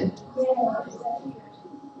rest in it.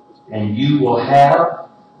 And you will have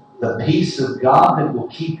the peace of God that will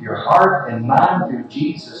keep your heart and mind through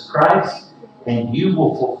Jesus Christ, and you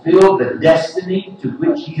will fulfill the destiny to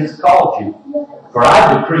which He has called you. For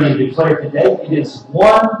I decree and declare today, it is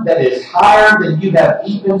one that is higher than you have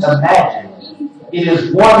even imagined. It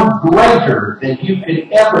is one greater than you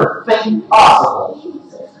could ever think possible.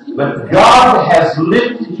 But God has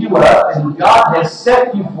lifted you up, and God has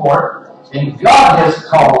set you forth, and God has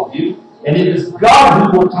called you, and it is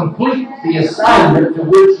God who will complete the assignment to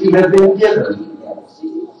which you have been given.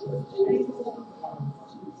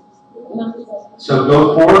 So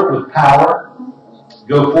go forth with power,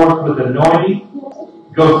 go forth with anointing,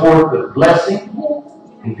 go forth with blessing,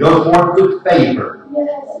 and go forth with favor.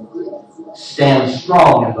 Stand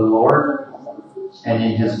strong in the Lord and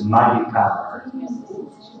in His mighty power.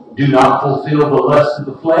 Do not fulfill the lust of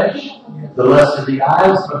the flesh, the lust of the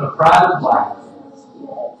eyes, but the pride of life.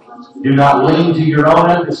 Do not lean to your own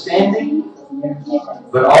understanding,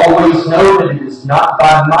 but always know that it is not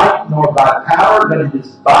by might nor by power, but it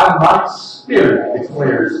is by my Spirit,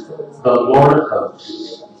 declares the Lord of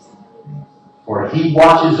hosts. For He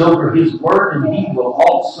watches over His word, and He will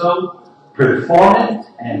also perform it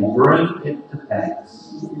and bring it to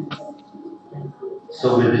pass.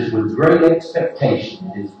 So it is with great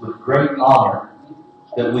expectation, it is with great honor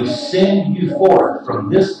that we send you forth from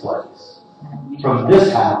this place, from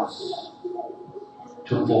this house,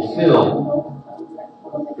 to fulfill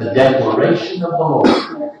the declaration of the Lord.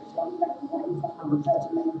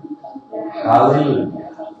 Hallelujah.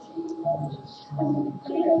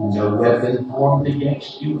 No weapon formed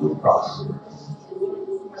against you will prosper.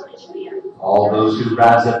 All those who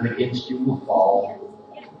rise up against you will fall.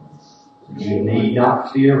 You need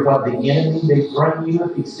not fear what the enemy may bring you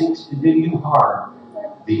if he seeks to do you harm,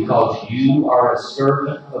 because you are a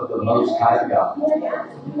servant of the Most High God.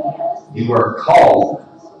 You are called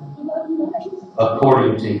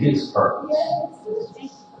according to His purpose.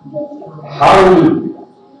 Hallelujah.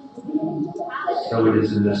 So it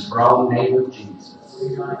is in the strong name of Jesus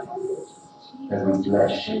that we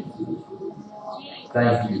bless you.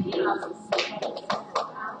 Thank you.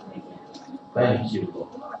 Thank you, Lord.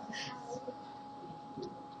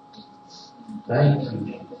 Thank you,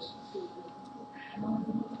 Jesus.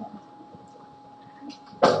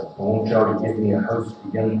 I want y'all to give me a host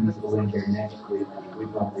of young people in here next week. We're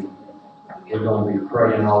going to be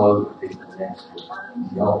praying all over people next week.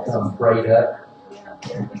 Y'all come prayed up,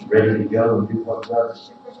 ready to go and do what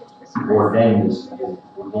God's ordained us to do.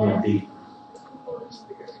 We're going to be.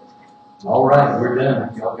 All right, we're done.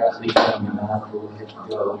 If y'all got these on your mind, we'll ahead and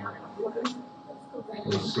go.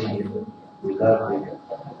 We'll see you. We love you.